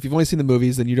movies, so if you've only seen the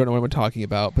movies, then you don't know what I'm talking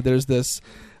about. But there's this...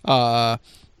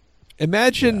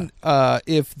 imagine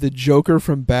if the Joker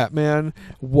from Batman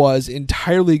was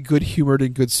entirely good-humored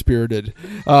and good-spirited.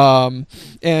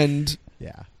 And...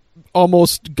 Yeah.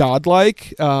 Almost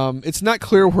godlike. It's not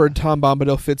clear where Tom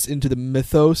Bombadil fits into the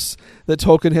mythos that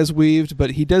Tolkien has weaved,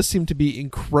 but he does seem to be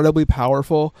incredibly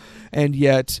powerful and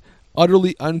yet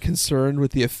utterly unconcerned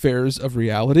with the affairs of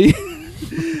reality.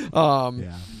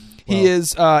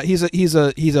 He's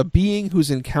a being who's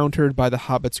encountered by the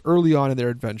hobbits early on in their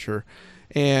adventure,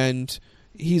 and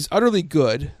he's utterly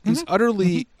good. He's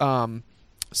utterly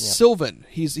Sylvan.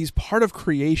 He's part of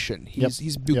creation.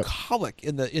 He's bucolic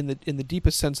in the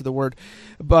deepest sense of the word,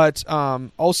 but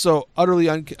also utterly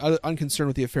unconcerned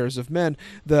with the affairs of men.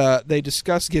 They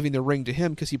discuss giving the ring to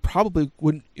him because he probably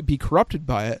wouldn't be corrupted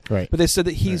by it. Right. But they said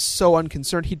that he's so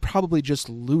unconcerned he'd probably just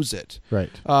lose it. Right.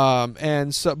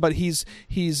 But he's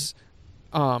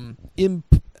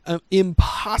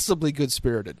impossibly good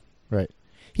spirited. Right.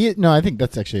 I think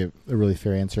that's actually a really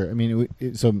fair answer. I mean,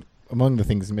 among the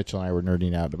things Mitchell and I were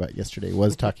nerding out about yesterday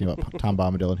was talking about Tom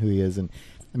Bombadil and who he is, and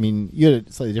I mean, you had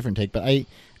a slightly different take, but the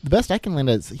best I can land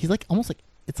is he's almost like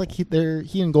it's like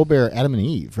he and Goldberg are Adam and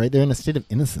Eve, right? They're in a state of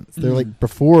innocence. They're like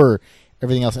before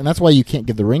everything else, and that's why you can't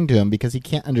give the ring to him, because he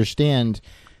can't understand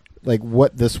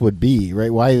what this would be,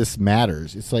 right? Why this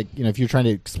matters. It's like, if you're trying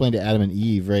to explain to Adam and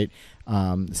Eve, right,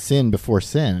 sin before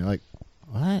sin, like,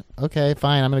 what? Okay,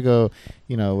 fine. I'm gonna go,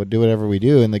 do whatever we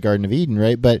do in the Garden of Eden,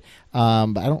 right? But I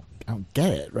don't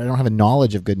get it, right? I don't have a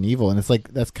knowledge of good and evil, and it's like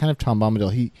that's kind of Tom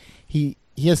Bombadil. He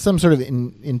has some sort of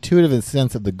intuitive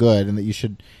sense of the good, and that you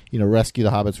should rescue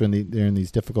the hobbits when they're in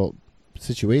these difficult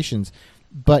situations.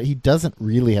 But he doesn't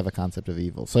really have a concept of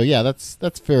evil. So yeah, that's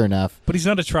fair enough. But he's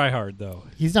not a tryhard, though.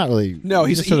 He's not really. No,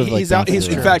 he's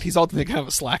in fact he's ultimately kind of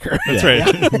a slacker. That's right.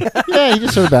 Yeah, he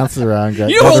just sort of bounces around.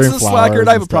 You know what's a slacker? And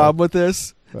I have a problem with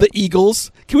this. The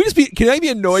Eagles. Can I be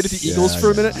annoyed at the Eagles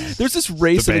for a minute? There's this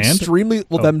race of extremely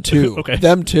them too. Okay.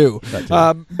 Them too.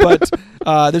 But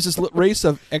there's this race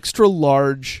of extra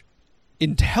large,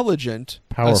 intelligent,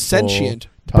 powerful, sentient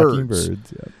talking birds.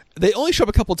 Yeah. They only show up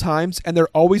a couple times, and they're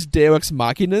always Deus Ex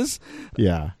Machinas.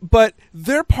 Yeah, but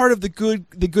they're part of the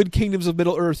good kingdoms of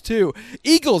Middle Earth too.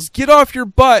 Eagles, get off your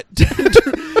butt!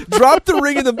 Drop the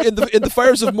ring in the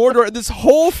fires of Mordor, and this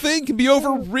whole thing can be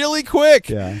over really quick.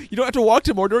 Yeah. You don't have to walk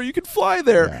to Mordor; you can fly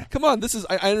there. Yeah. Come on, this is.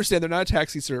 I understand they're not a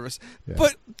taxi service,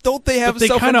 but don't they have? But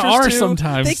they kind of are too?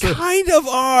 sometimes. They kind of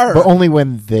are, but only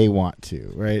when they want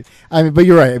to, right? I mean, but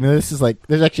you're right. I mean, this is like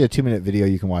there's actually a 2-minute video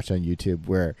you can watch on YouTube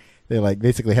where they like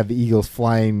basically have the eagles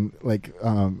flying like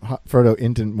Frodo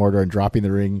into Mordor and dropping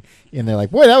the ring, and they're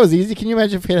like, "Boy, that was easy. Can you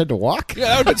imagine if he had to walk?" Yeah,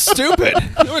 that would have been stupid.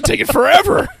 It would take it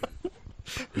forever.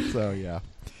 So yeah,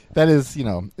 that is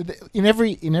in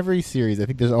every series. I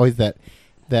think there's always that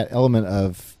element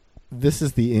of this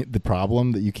is the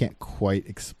problem that you can't quite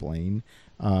explain.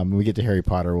 When we get to Harry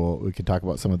Potter, we can talk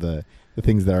about some of the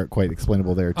things that aren't quite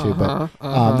explainable there too. But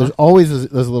there's always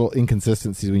those little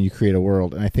inconsistencies when you create a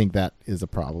world, and I think that is a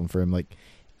problem for him. Like,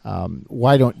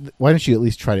 why don't you at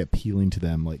least try to appealing to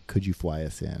them? Like, could you fly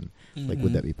us in? Like,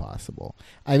 would that be possible?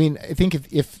 I mean, I think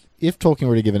if Tolkien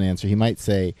were to give an answer, he might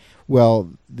say,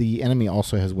 well, the enemy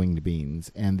also has winged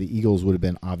beings, and the eagles would have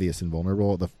been obvious and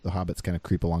vulnerable. The hobbits kind of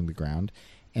creep along the ground,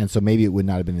 and so maybe it would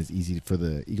not have been as easy for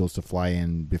the eagles to fly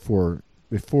in before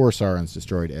Sauron's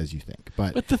destroyed as you think.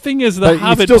 But the thing is, the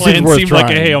Hobbit plan seemed like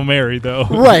a Hail Mary, though.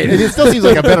 Right, and it still seems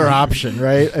like a better option,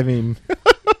 right? I mean,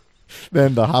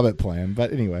 than the Hobbit plan.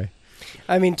 But anyway.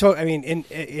 I mean,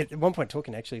 at one point,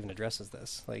 Tolkien actually even addresses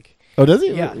this. Like, oh, does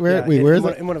he? Yeah. Where is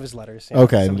it? In one of his letters.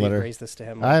 Okay, somebody letter. raised this to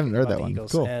him. I haven't heard that the one.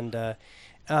 Eagles. Cool.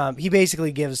 And he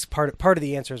basically gives part of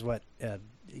the answer is what the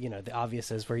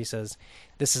obvious is, where he says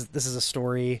this is a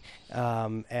story,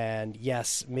 and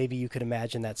yes, maybe you could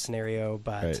imagine that scenario,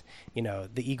 but right.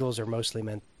 The eagles are mostly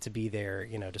meant to be there,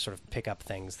 to sort of pick up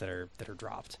things that are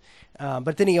dropped.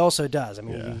 But then he also does. I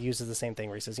mean, he uses the same thing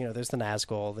where he says, there's the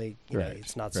Nazgul.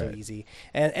 It's not so easy,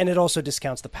 and it also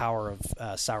discounts the power of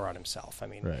Sauron himself. I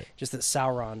mean, just that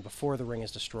Sauron before the ring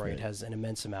is destroyed has an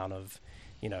immense amount of,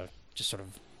 just sort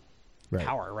of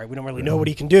power, right? We don't really know what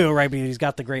he can do, right? But he's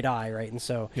got the great eye, right? And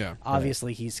so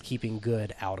obviously he's keeping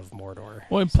good out of Mordor.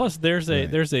 Well, and plus there's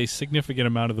a significant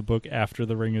amount of the book after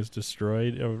the ring is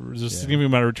destroyed. There's a significant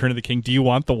amount of Return of the King. Do you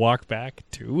want the walk back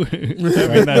too?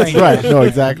 Right. No,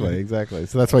 exactly.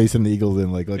 So that's why you send the eagles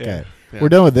in. Like, okay, we're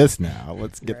done with this now.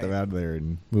 Let's get them out of there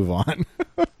and move on.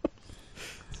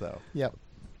 So, yep.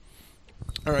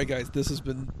 All right, guys, this has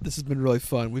been really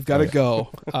fun. We've got to go.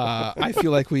 I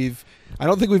feel like we've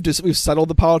settled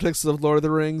the politics of Lord of the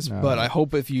Rings, but I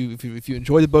hope if you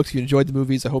enjoy the books, if you enjoyed the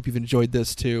movies, I hope you've enjoyed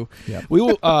this too. Yep. We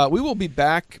will be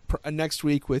back next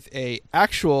week with a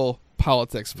actual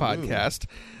politics podcast.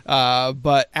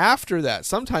 But after that,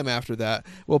 sometime after that,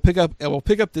 we'll pick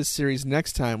up this series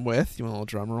next time with, you want a little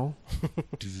drum roll?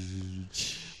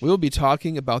 We will be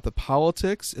talking about the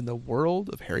politics in the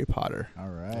world of Harry Potter. All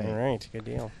right. Good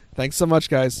deal. Thanks so much,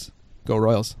 guys. Go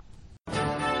Royals.